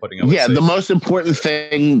very off-putting. Yeah, the most important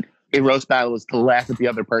thing in roast battle is to laugh at the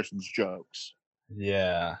other person's jokes.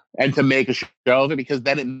 Yeah. And to make a show of it, because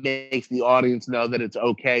then it makes the audience know that it's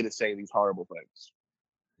okay to say these horrible things.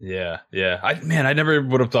 Yeah, yeah. I never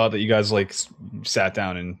would have thought that you guys like sat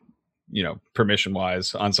down and, you know, permission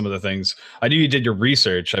wise on some of the things. I knew you did your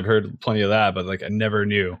research. I've heard plenty of that, but like I never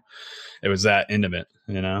knew it was that intimate,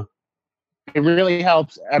 you know? It really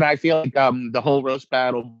helps. And I feel like the whole roast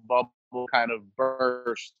battle bubble kind of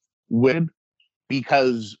burst with,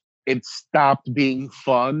 because it stopped being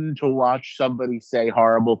fun to watch somebody say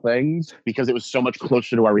horrible things because it was so much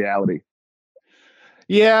closer to our reality.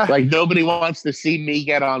 Yeah. Like nobody wants to see me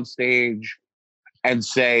get on stage and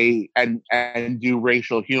say and do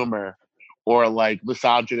racial humor or like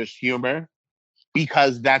misogynist humor,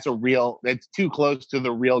 because that's too close to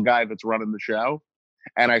the real guy that's running the show.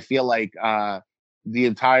 And I feel like the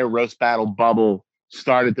entire roast battle bubble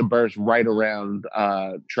started to burst right around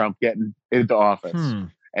Trump getting into office.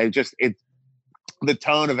 And the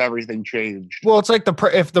tone of everything changed. Well, it's like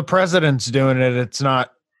if the president's doing it, it's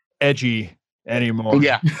not edgy anymore.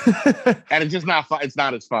 Yeah. And it's just not fun. It's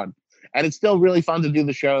not as fun. And it's still really fun to do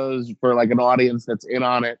the shows for like an audience that's in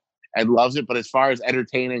on it and loves it. But as far as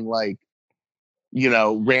entertaining, like, you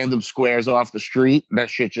know, random squares off the street, that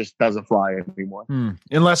shit just doesn't fly anymore.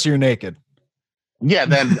 Unless you're naked. Yeah,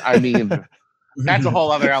 then, I mean, that's a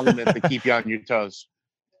whole other element to keep you on your toes.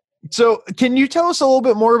 So can you tell us a little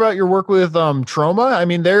bit more about your work with Troma? I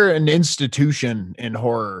mean, they're an institution in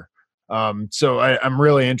horror. So I'm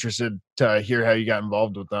really interested to hear how you got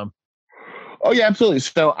involved with them. Oh, yeah, absolutely.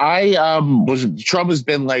 So Troma's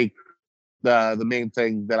been like the main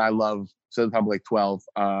thing that I love since I'm like 12.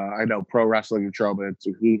 I know pro wrestling and Troma.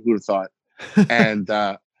 Who would have thought? And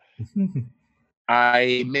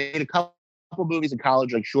I made a couple movies in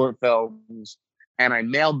college, like short films, and I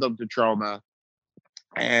mailed them to Troma.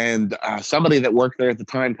 And somebody that worked there at the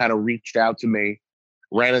time kind of reached out to me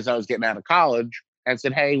right as I was getting out of college and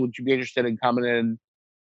said, hey, would you be interested in coming in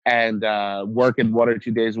and working 1 or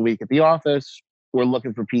 2 days a week at the office? We're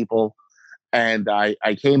looking for people. And I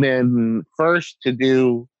came in first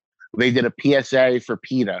they did a PSA for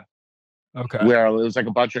PETA. Okay. Where it was like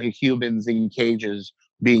a bunch of humans in cages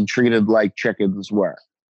being treated like chickens were.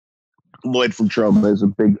 Lloyd from Troma is a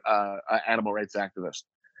big animal rights activist.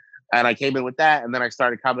 And I came in with that, and then I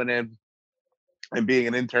started coming in and being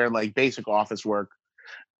an intern, like basic office work.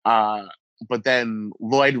 But then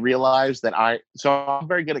Lloyd realized that I'm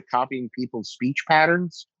very good at copying people's speech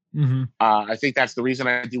patterns. Mm-hmm. I think that's the reason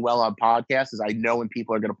I do well on podcasts, is I know when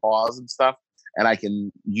people are going to pause and stuff, and I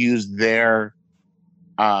can use their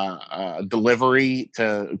delivery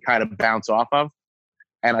to kind of bounce off of.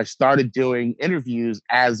 And I started doing interviews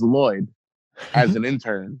as Lloyd, as an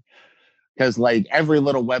intern. Because like every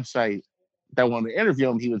little website that wanted to interview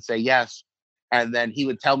him, he would say yes. And then he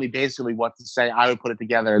would tell me basically what to say. I would put it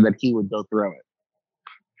together, and then he would go through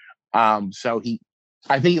it. So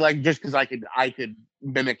I think like just because I could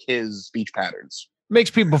mimic his speech patterns.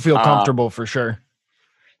 Makes people feel comfortable for sure.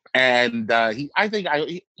 And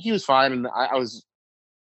he was fine. And I was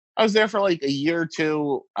there for like a year or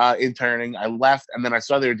two interning. I left, and then I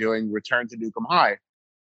saw they were doing Return to Nukem High.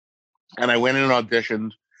 And I went in and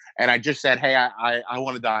auditioned. And I just said, hey, I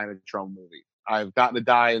want to die in a Troma movie. I've gotten to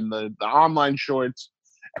die in the online shorts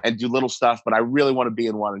and do little stuff, but I really want to be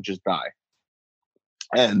in one and just die.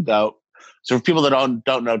 And so for people that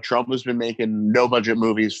don't know, Troma's been making no-budget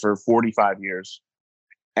movies for 45 years.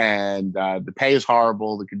 And the pay is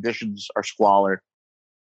horrible. The conditions are squalor.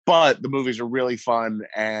 But the movies are really fun,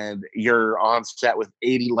 and you're on set with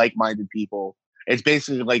 80 like-minded people. It's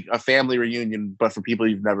basically like a family reunion, but for people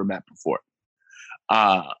you've never met before.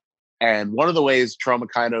 And one of the ways Troma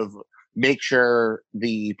kind of make sure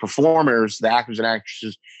the performers, the actors and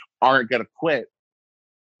actresses, aren't going to quit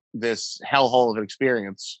this hellhole of an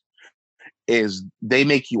experience is they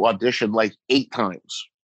make you audition like 8 times.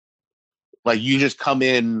 Like you just come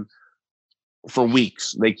in for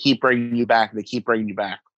weeks. They keep bringing you back. They keep bringing you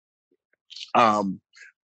back. And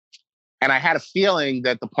I had a feeling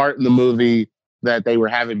that the part in the movie that they were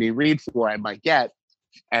having me read for, I might get.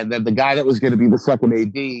 And then the guy that was going to be the second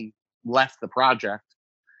AD left the project,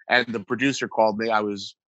 and the producer called me. I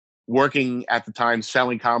was working at the time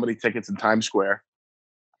selling comedy tickets in Times Square,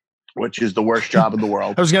 which is the worst job in the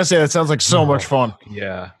world. I was going to say, that sounds like so much fun.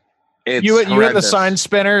 Yeah. It's you had the horrendous. sign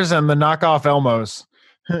spinners and the knockoff Elmos.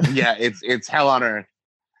 Yeah, it's hell on earth.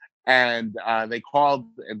 And they called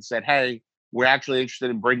and said, hey, we're actually interested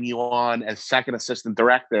in bringing you on as second assistant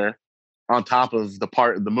director on top of the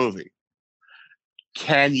part of the movie.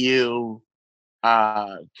 Can you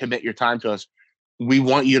commit your time to us? We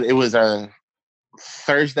want you. It was a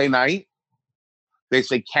Thursday night. They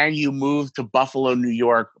said, can you move to Buffalo, New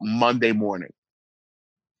York Monday morning?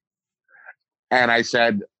 And I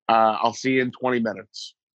said, I'll see you in 20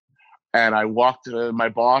 minutes. And I walked to my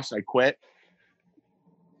boss. I quit.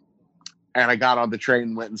 And I got on the train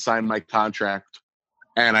and went and signed my contract.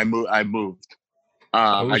 And I moved.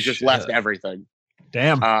 I just left everything.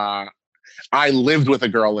 Damn. I lived with a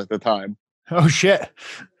girl at the time. Oh, shit.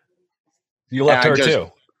 You left her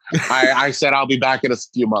too. I said, I'll be back in a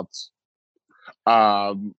few months.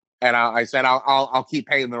 And I said, I'll keep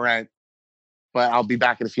paying the rent, but I'll be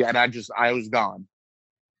back in a few. And I was gone.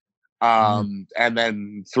 And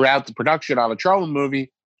then throughout the production on a Troma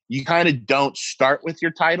movie, you kind of don't start with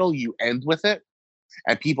your title, you end with it,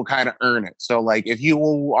 and people kind of earn it. So like if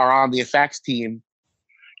you are on the effects team,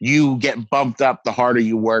 you get bumped up the harder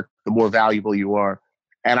you work, the more valuable you are.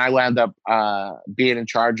 And I wound up being in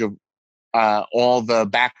charge of all the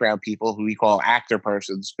background people who we call actor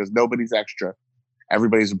persons, because nobody's extra.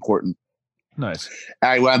 Everybody's important. Nice.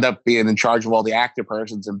 I wound up being in charge of all the actor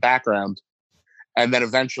persons and background. And then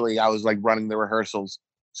eventually I was like running the rehearsals.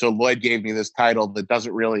 So Lloyd gave me this title that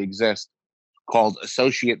doesn't really exist called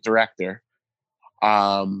Associate Director.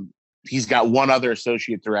 He's got one other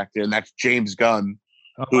Associate Director, and that's James Gunn,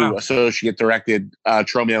 who Associate Directed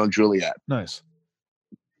Romeo and Juliet. Nice.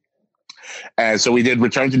 And so we did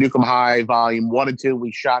Return to Nukem High Volume 1 and 2.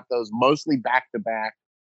 We shot those mostly back to back,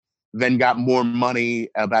 then got more money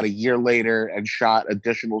about a year later and shot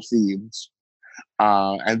additional scenes.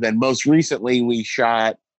 And then most recently, we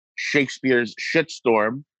shot Shakespeare's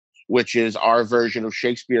Shitstorm, which is our version of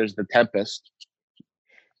Shakespeare's The Tempest.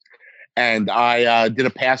 And I did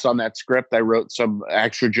a pass on that script. I wrote some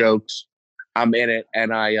extra jokes. I'm in it,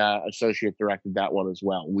 and I associate directed that one as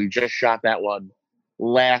well. We just shot that one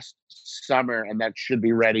last summer, and that should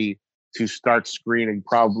be ready to start screening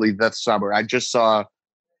probably this summer. I just saw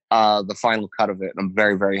the final cut of it, and I'm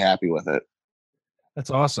very, very happy with it.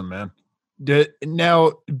 That's awesome, man.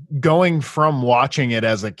 Now, going from watching it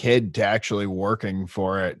as a kid to actually working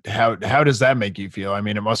for it, how does that make you feel? I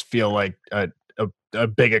mean, it must feel like a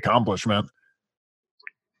big accomplishment.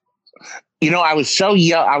 You know, I was so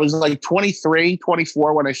young. I was like 23,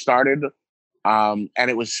 24 when I started, and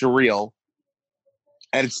it was surreal.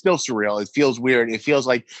 And it's still surreal. It feels weird. It feels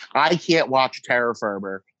like I can't watch Terror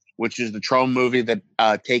Firmer, which is the Troma movie that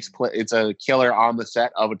takes place. It's a killer on the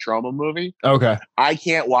set of a Troma movie. Okay. I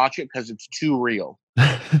can't watch it because it's too real.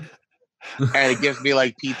 And it gives me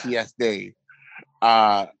like PTSD.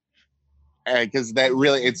 And because that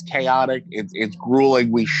really, it's chaotic. It's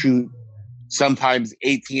grueling. We shoot sometimes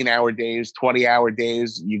 18-hour days, 20-hour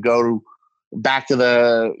days. You go back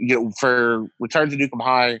to for Return to Nukem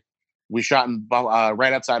High, we shot in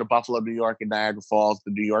right outside of Buffalo, New York, in Niagara Falls,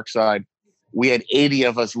 the New York side. We had 80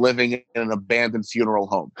 of us living in an abandoned funeral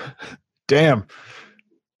home. Damn.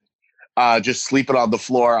 Just sleeping on the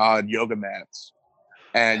floor on yoga mats.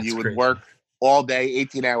 And That's you would crazy. work all day,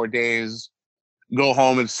 18-hour days, go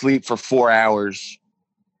home and sleep for 4 hours,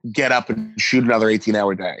 get up and shoot another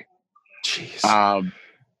 18-hour day. Jeez.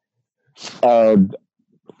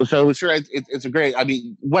 So sure, it's a great, I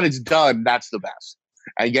mean, when it's done, that's the best.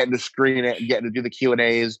 And getting to screen it and getting to do the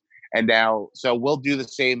Q&As. And now, so we'll do the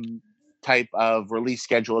same type of release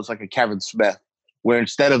schedule as like a Kevin Smith, where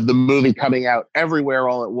instead of the movie coming out everywhere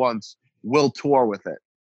all at once, we'll tour with it.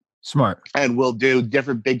 Smart. And we'll do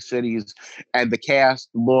different big cities, and the cast,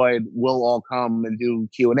 Lloyd, will all come and do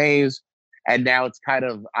Q&As. And now it's kind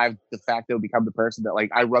of, I've de facto become the person that like,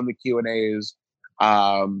 I run the Q&As.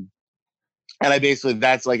 And I basically,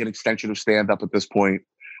 that's like an extension of stand-up at this point,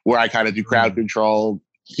 where I kind of do crowd control,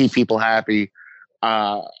 keep people happy.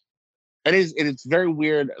 It's very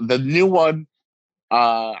weird. The new one,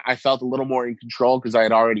 I felt a little more in control because I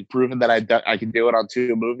had already proven that I could do it on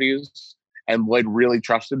 2 movies. And Lloyd really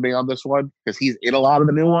trusted me on this one because he's in a lot of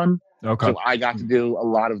the new one. Okay. So I got to do a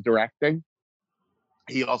lot of directing.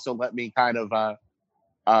 He also let me kind of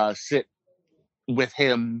sit with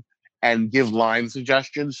him and give line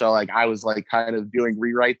suggestions. So like I was like kind of doing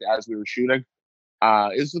rewrite as we were shooting.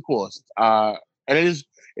 It's the coolest. And it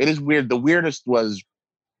is weird. The weirdest was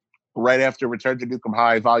right after Return to Nukem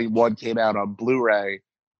High Volume 1 came out on Blu-ray.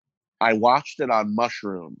 I watched it on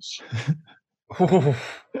mushrooms.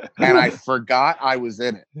 And I forgot I was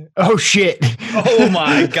in it. Oh shit. Oh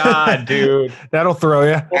my God, dude. That'll throw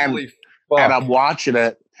you. Holy fuck. And I'm watching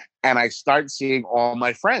it, and I start seeing all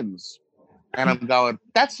my friends, and I'm going,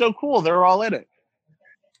 "That's so cool! They're all in it."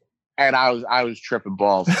 And I was tripping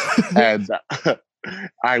balls. And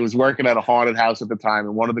I was working at a haunted house at the time,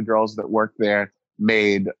 and one of the girls that worked there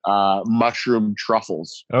made mushroom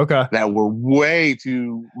truffles. Okay. That were way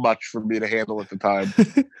too much for me to handle at the time.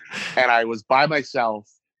 And I was by myself,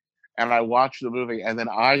 and I watched the movie, and then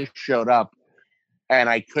I showed up, and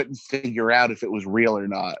I couldn't figure out if it was real or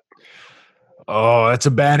not. Oh, that's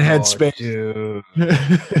a bad headspace. Dude.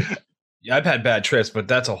 Yeah, I've had bad trips, but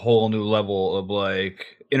that's a whole new level of like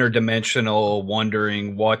interdimensional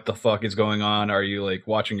wondering what the fuck is going on. Are you like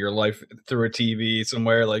watching your life through a TV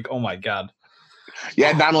somewhere? Like, oh my God.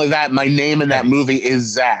 Yeah, not only that, my name in that movie is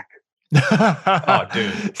Zach. Oh,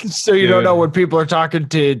 dude. So you don't know when people are talking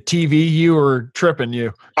to TV you or tripping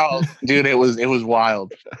you. Oh, dude, it was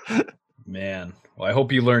wild. Man. Well, I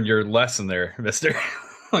hope you learned your lesson there, mister.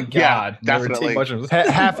 Oh God, Yeah, never definitely. take mushrooms.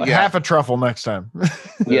 Half a truffle next time.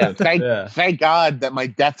 Yeah, Yeah. thank God that my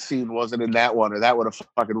death scene wasn't in that one, or that would have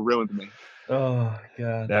fucking ruined me. Oh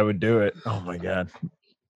God, That would do it. Oh my god.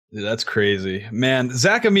 dude, that's crazy, man.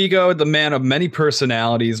 Zach Amico, the man of many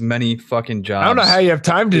personalities, many fucking jobs. I don't know how you have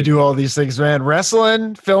time to do all these things, man.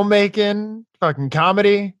 Wrestling, filmmaking, fucking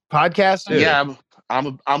comedy, podcasting. Yeah,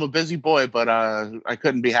 I'm a busy boy, but I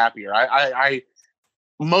couldn't be happier. I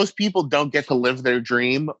most people don't get to live their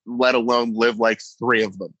dream, let alone live like 3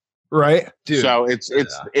 of them. Right. Dude, So it's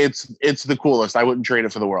the coolest. I wouldn't trade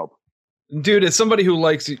it for the world. dude, as somebody who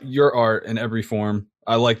likes your art in every form,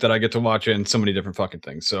 I like that I get to watch it in so many different fucking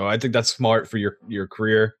things. So I think that's smart for your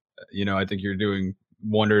career. You know, I think you're doing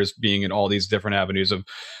wonders being in all these different avenues of,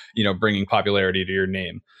 you know, bringing popularity to your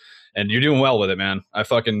name. And you're doing well with it, man.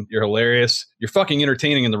 You're hilarious. You're fucking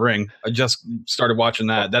entertaining in the ring. I just started watching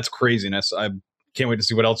that. That's craziness. I can't wait to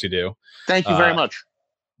see what else you do. Thank you very much.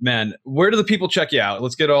 Man, where do the people check you out?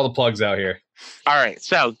 Let's get all the plugs out here. All right,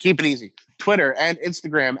 so keep it easy. Twitter and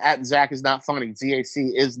Instagram at Zach is not funny.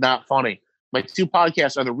 ZAC is not funny. My 2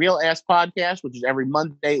 podcasts are the Real Ass Podcast, which is every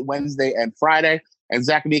Monday, Wednesday, and Friday, and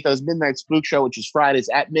Zach Amico's Midnight Spook Show, which is Fridays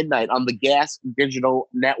at midnight on the Gas Digital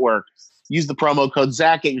Network. Use the promo code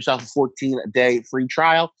Zach, get yourself a 14-day free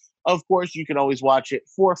trial. Of course, you can always watch it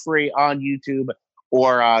for free on YouTube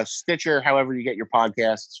or Stitcher, however you get your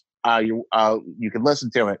podcasts. You can listen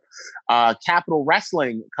to it. Capital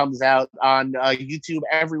Wrestling comes out on YouTube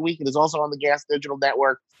every week. It is also on the Gas Digital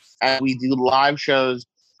Network, and we do live shows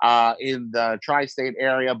in the tri-state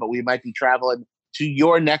area, but we might be traveling to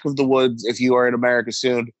your neck of the woods if you are in America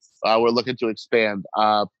soon. We're looking to expand.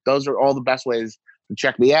 Those are all the best ways to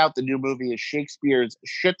check me out. The new movie is Shakespeare's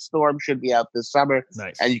Shitstorm, should be out this summer.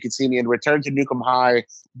 Nice. And you can see me in Return to Nukem High,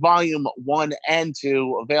 Volume 1 and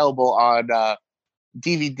 2, available on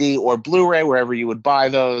DVD or Blu-ray, wherever you would buy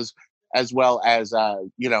those, as well as,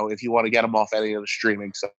 if you want to get them off any of the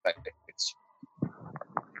streaming sites.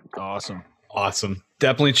 Awesome.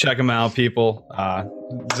 Definitely check them out, people.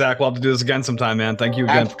 Zach, we'll have to do this again sometime, man. Thank you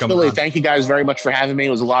again for coming on. Thank you guys very much for having me. It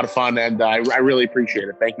was a lot of fun, and I really appreciate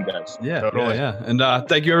it. Thank you guys. Yeah, Totally. yeah. And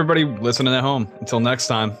thank you, everybody listening at home. Until next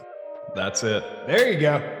time, that's it. There you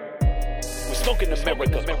go. We're smoking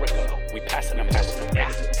America. We passing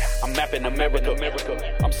America. I'm mapping America.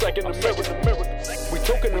 I'm psyching America. We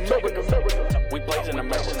talking America. We blazing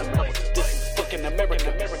America. This is fucking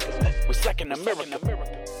America. We're slacking America.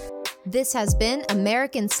 This has been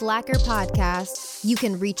American Slacker Podcast. You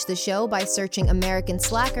can reach the show by searching American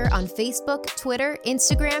Slacker on Facebook, Twitter,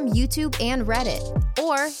 Instagram, YouTube, and Reddit.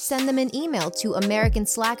 Or send them an email to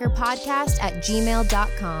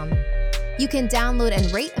americanslackerpodcast@gmail.com. You can download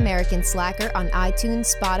and rate American Slacker on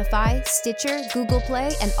iTunes, Spotify, Stitcher, Google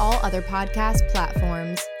Play, and all other podcast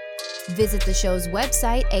platforms. Visit the show's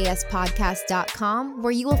website, aspodcast.com,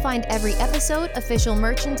 where you will find every episode, official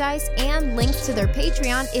merchandise, and links to their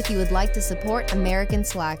Patreon if you would like to support American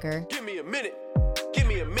Slacker. Give me a minute.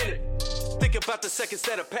 Think about the seconds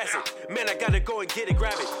that are passing. Man, I gotta go and get it,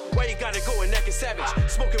 grab it. Why you gotta go and act a savage?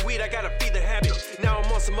 Smoking weed, I gotta feed the habit. Now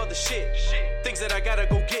I'm on some other shit. Things that I gotta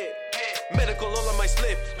go get. Medical all on my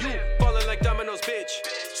slip. You falling like dominoes, bitch.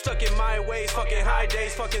 Stuck in my ways, fucking high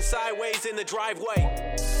days, fucking sideways in the driveway.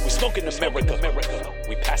 We smoking America.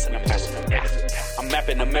 We passing America. I'm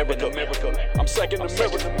mapping America. I'm psyching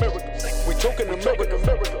America. We talking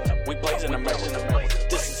America. We blazing America.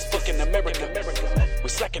 This is fucking America. We're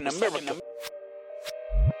slacking America.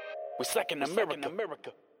 We're slacking America.